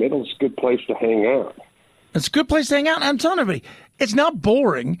get it. The middle's a good place to hang out. It's a good place to hang out. I'm telling everybody, it's not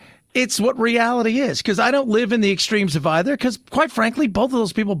boring. It's what reality is, because I don't live in the extremes of either, because quite frankly, both of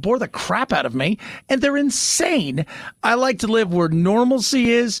those people bore the crap out of me, and they're insane. I like to live where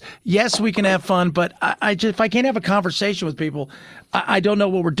normalcy is. Yes, we can have fun, but I just, if I can't have a conversation with people, I don't know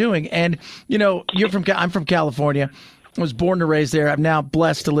what we're doing. And, you know, I'm from California. I was born and raised there. I'm now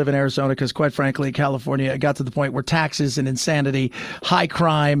blessed to live in Arizona because, quite frankly, California got to the point where taxes and insanity, high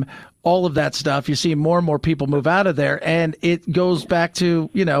crime, all of that stuff, you see more and more people move out of there. And it goes back to,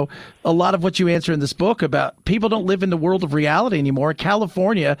 you know, a lot of what you answer in this book about people don't live in the world of reality anymore. In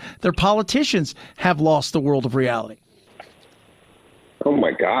California, their politicians have lost the world of reality. Oh,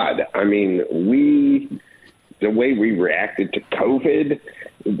 my God. I mean, the way we reacted to COVID,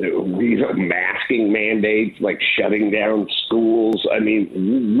 masking mandates, like shutting down schools. I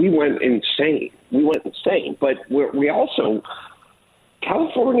mean, we went insane. But we also,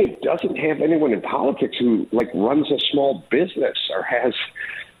 California doesn't have anyone in politics who like runs a small business or has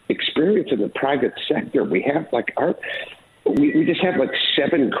experience in the private sector. We have we just have like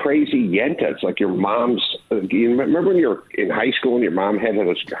 7 crazy yentas, like your mom's. You remember when you're in high school and your mom had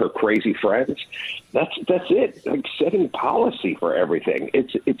her crazy friends? That's it. Like setting policy for everything.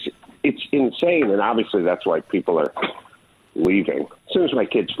 It's insane, and obviously that's why people are leaving. As soon as my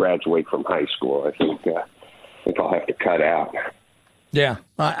kids graduate from high school, I think I'll have to cut out. Yeah,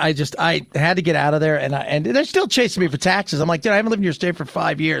 I had to get out of there, and they're still chasing me for taxes. I'm like, dude, I haven't lived in your state for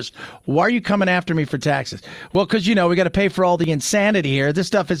 5 years. Why are you coming after me for taxes? Well, because, you know, we got to pay for all the insanity here. This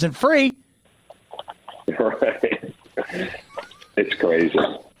stuff isn't free. Right. It's crazy.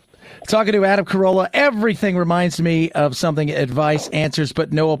 Talking to Adam Carolla, everything reminds me of something, advice, answers,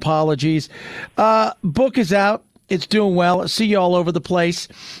 but no apologies. Book is out. It's doing well. I see you all over the place.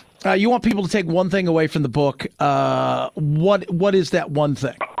 You want people to take one thing away from the book. What is that one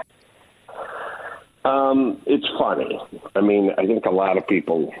thing? It's funny. I mean, I think a lot of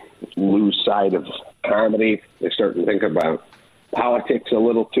people lose sight of comedy. They start to think about politics a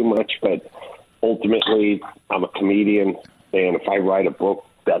little too much, but ultimately, I'm a comedian, and if I write a book,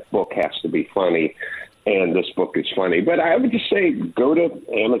 that book has to be funny, and this book is funny. But I would just say go to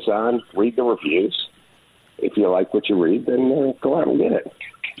Amazon, read the reviews. If you like what you read, then go out and get it.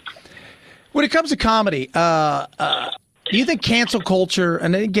 When it comes to comedy, do you think cancel culture,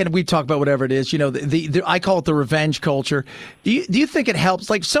 and again, we talk about whatever it is, you know, I call it the revenge culture. Do you think it helps,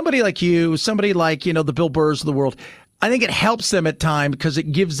 like somebody like you, somebody like, you know, the Bill Burrs of the world? I think it helps them at times because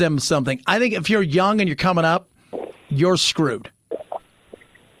it gives them something. I think if you're young and you're coming up, you're screwed.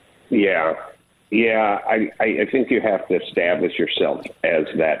 Yeah. I think you have to establish yourself as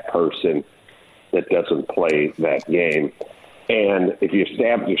that person that doesn't play that game. And if you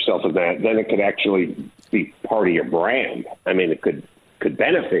establish yourself as that, then it could actually be part of your brand. I mean, it could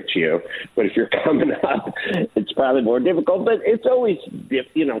benefit you. But if you're coming up, it's probably more difficult. But it's always,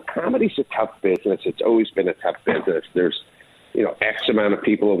 you know, comedy's a tough business. It's always been a tough business. There's, you know, X amount of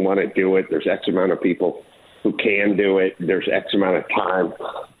people who want to do it. There's X amount of people who can do it. There's X amount of time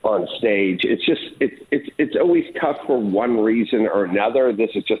on stage. It's just, it's always tough for one reason or another.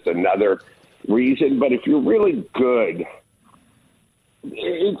 This is just another reason. But if you're really good,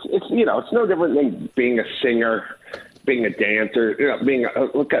 it's you know, it's no different than being a singer, being a dancer, you know, being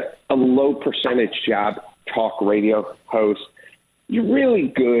a low percentage job talk radio host. You're really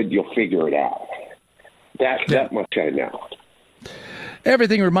good, you'll figure it out. That much I know.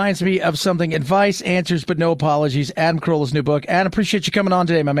 Everything reminds me of something. Advice, answers, but no apologies. Adam Carolla's new book. Adam, appreciate you coming on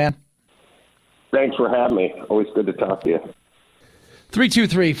today, my man. Thanks for having me. Always good to talk to you.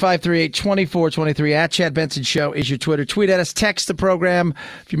 323-538-2423 at Chad Benson Show is your Twitter. Tweet at us, text the program.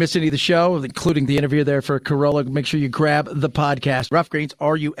 If you missed any of the show, including the interview there for Carolla, make sure you grab the podcast. Rough Greens,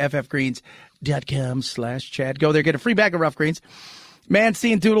 ruffgreens.com/Chad. Go there, get a free bag of Rough Greens. Man,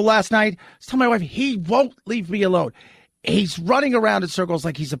 seeing Doodle last night, I was telling my wife, he won't leave me alone. He's running around in circles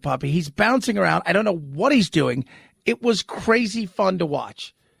like he's a puppy. He's bouncing around. I don't know what he's doing. It was crazy fun to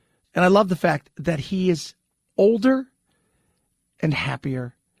watch. And I love the fact that he is older and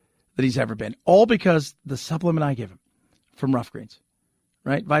happier than he's ever been. All because the supplement I give him from Rough Greens.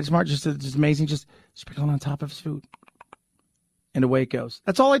 Right? Vitasmart, just amazing. Just sprinkling on top of his food. And away it goes.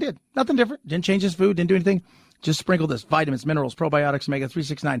 That's all I did. Nothing different. Didn't change his food. Didn't do anything. Just sprinkle this. Vitamins, minerals, probiotics,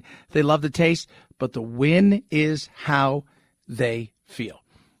 omega-369. They love the taste, but the win is how they feel.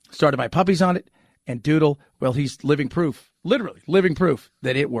 Started my puppies on it, and Doodle, well, he's living proof, literally living proof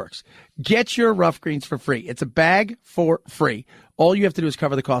that it works. Get your Rough Greens for free. It's a bag for free. All you have to do is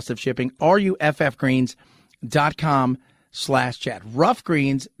cover the cost of shipping. ruffgreens.com/Chad.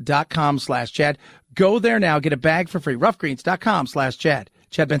 ruffgreens.com/Chad. Go there now. Get a bag for free. ruffgreens.com/Chad.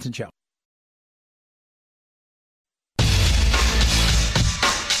 Chad Benson Show.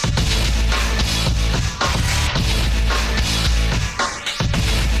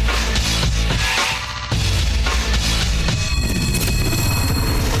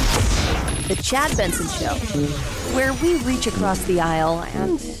 Chad Benson Show, where we reach across the aisle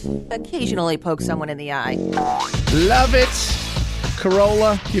and occasionally poke someone in the eye. Love it.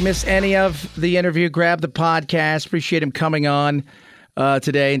 Corolla, if you missed any of the interview, grab the podcast. Appreciate him coming on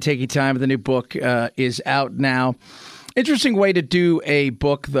today and taking time. The new book is out now. Interesting way to do a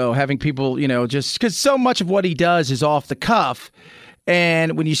book, though, having people, just because so much of what he does is off the cuff.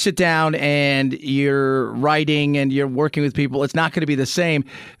 And when you sit down and you're writing and you're working with people, it's not going to be the same.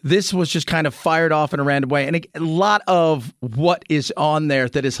 This was just kind of fired off in a random way. And a lot of what is on there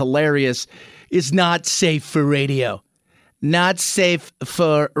that is hilarious is not safe for radio. Not safe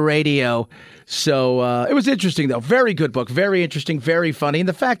for radio. So it was interesting, though. Very good book. Very interesting. Very funny. And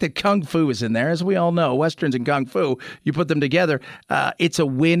the fact that Kung Fu is in there, as we all know, Westerns and Kung Fu, you put them together, it's a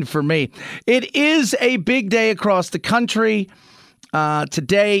win for me. It is a big day across the country.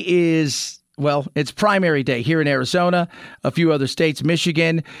 Today is, it's primary day here in Arizona, a few other states,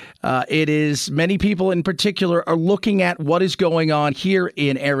 Michigan. It is, many people in particular are looking at what is going on here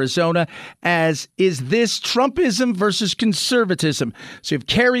in Arizona as, is this Trumpism versus conservatism? So you have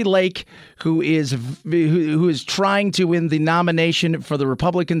Kari Lake, who is trying to win the nomination for the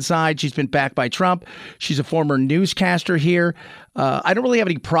Republican side. She's been backed by Trump. She's a former newscaster here. I don't really have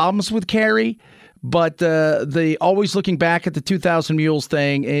any problems with Kari. But the always looking back at the 2000 Mules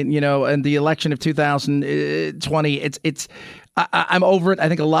thing and the election of 2020, I'm over it. I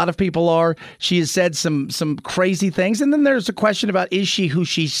think a lot of people are. She has said some crazy things. And then there's a question about, is she who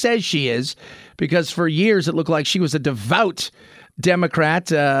she says she is? Because for years it looked like she was a devout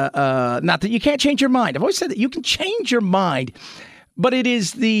Democrat. Not that you can't change your mind. I've always said that you can change your mind. But it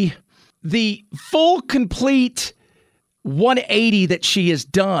is the full, complete 180 that she has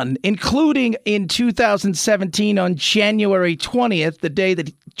done, including in 2017 on January 20th, the day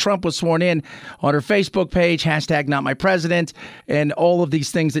that Trump was sworn in, on her Facebook page, #NotMyPresident, and all of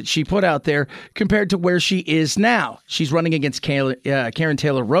these things that she put out there compared to where she is now. She's running against Karen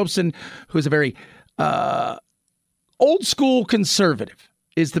Taylor Robson, who's a very old school conservative,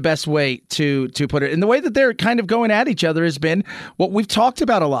 is the best way to put it. And the way that they're kind of going at each other has been what we've talked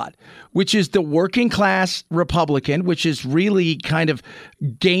about a lot, which is the working class Republican, which is really kind of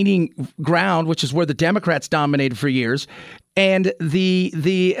gaining ground, which is where the Democrats dominated for years. And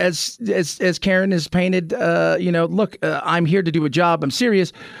the as Karen has painted, look, I'm here to do a job. I'm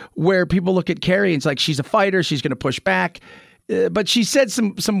serious. Where people look at Kari and it's like she's a fighter. She's going to push back. But she said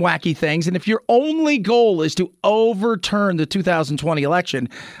some wacky things. And if your only goal is to overturn the 2020 election,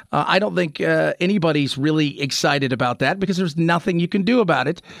 I don't think anybody's really excited about that because there's nothing you can do about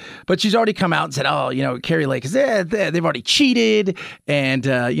it. But she's already come out and said, Kari Lake is they've already cheated. And,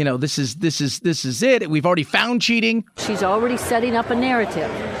 this is it. We've already found cheating. She's already setting up a narrative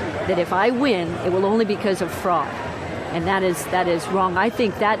that if I win, it will only be because of fraud. And that is wrong. I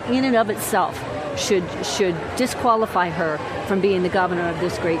think that in and of itself should disqualify her from being the governor of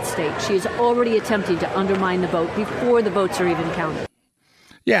this great state. She is already attempting to undermine the vote before the votes are even counted.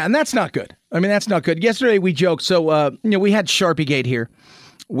 Yeah, and that's not good. I mean, that's not good. Yesterday we joked. So, we had Sharpiegate here.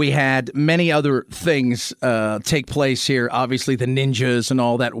 We had many other things take place here. Obviously, the ninjas and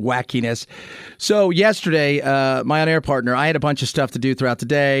all that wackiness. So yesterday, my on-air partner, I had a bunch of stuff to do throughout the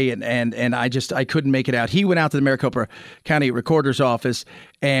day, and I couldn't make it out. He went out to the Maricopa County Recorder's Office,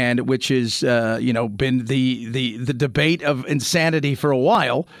 and which has been the debate of insanity for a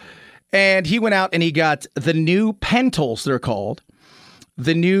while. And he went out and he got the new pentals, they're called,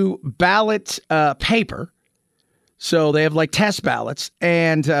 the new ballot paper. So they have like test ballots,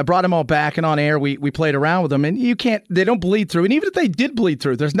 and brought them all back, and on air we played around with them, and they don't bleed through. And even if they did bleed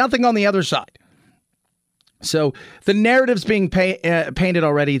through, there's nothing on the other side. So the narrative's being painted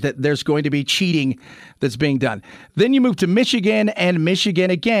already that there's going to be cheating that's being done. Then you move to Michigan, and Michigan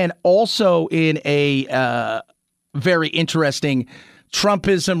again, also in a very interesting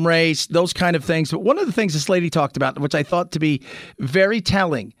Trumpism race, those kind of things. But one of the things this lady talked about, which I thought to be very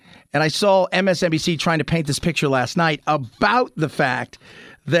telling, and I saw MSNBC trying to paint this picture last night about the fact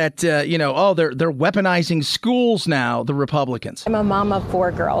that, they're weaponizing schools now, the Republicans. I'm a mom of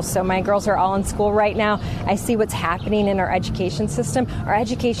 4 girls, so my girls are all in school right now. I see what's happening in our education system. Our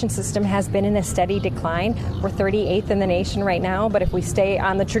education system has been in a steady decline. We're 38th in the nation right now, but if we stay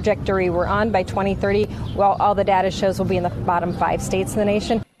on the trajectory we're on by 2030, well, all the data shows we'll be in the bottom 5 states in the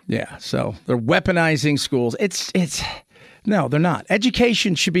nation. Yeah, so they're weaponizing schools. No, they're not.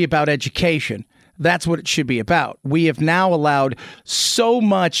 Education should be about education. That's what it should be about. We have now allowed so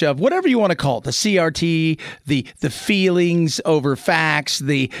much of whatever you want to call it, the CRT, the feelings over facts,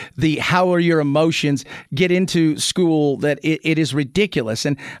 the how are your emotions get into school that it is ridiculous.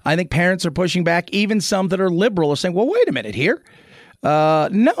 And I think parents are pushing back. Even some that are liberal are saying, well, wait a minute here.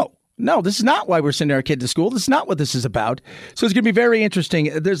 No, No, this is not why we're sending our kid to school. This is not what this is about. So it's going to be very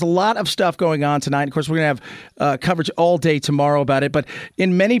interesting. There's a lot of stuff going on tonight. Of course, we're going to have coverage all day tomorrow about it. But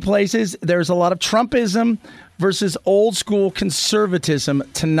in many places, there's a lot of Trumpism versus old school conservatism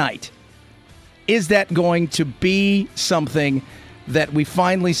tonight. Is that going to be something that we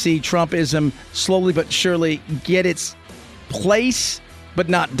finally see Trumpism slowly but surely get its place but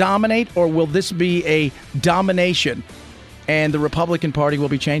not dominate? Or will this be a domination and the Republican Party will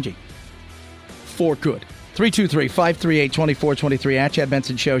be changing for good? 323-538-2423 at Chad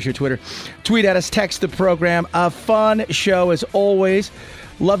Benson Show is your Twitter. Tweet at us, text the program. A fun show as always.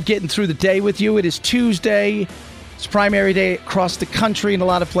 Love getting through the day with you. It is Tuesday. It's primary day across the country in a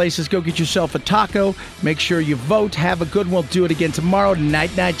lot of places. Go get yourself a taco. Make sure you vote. Have a good one. We'll do it again tomorrow. Night,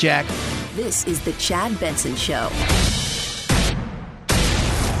 Jack. This is the Chad Benson Show.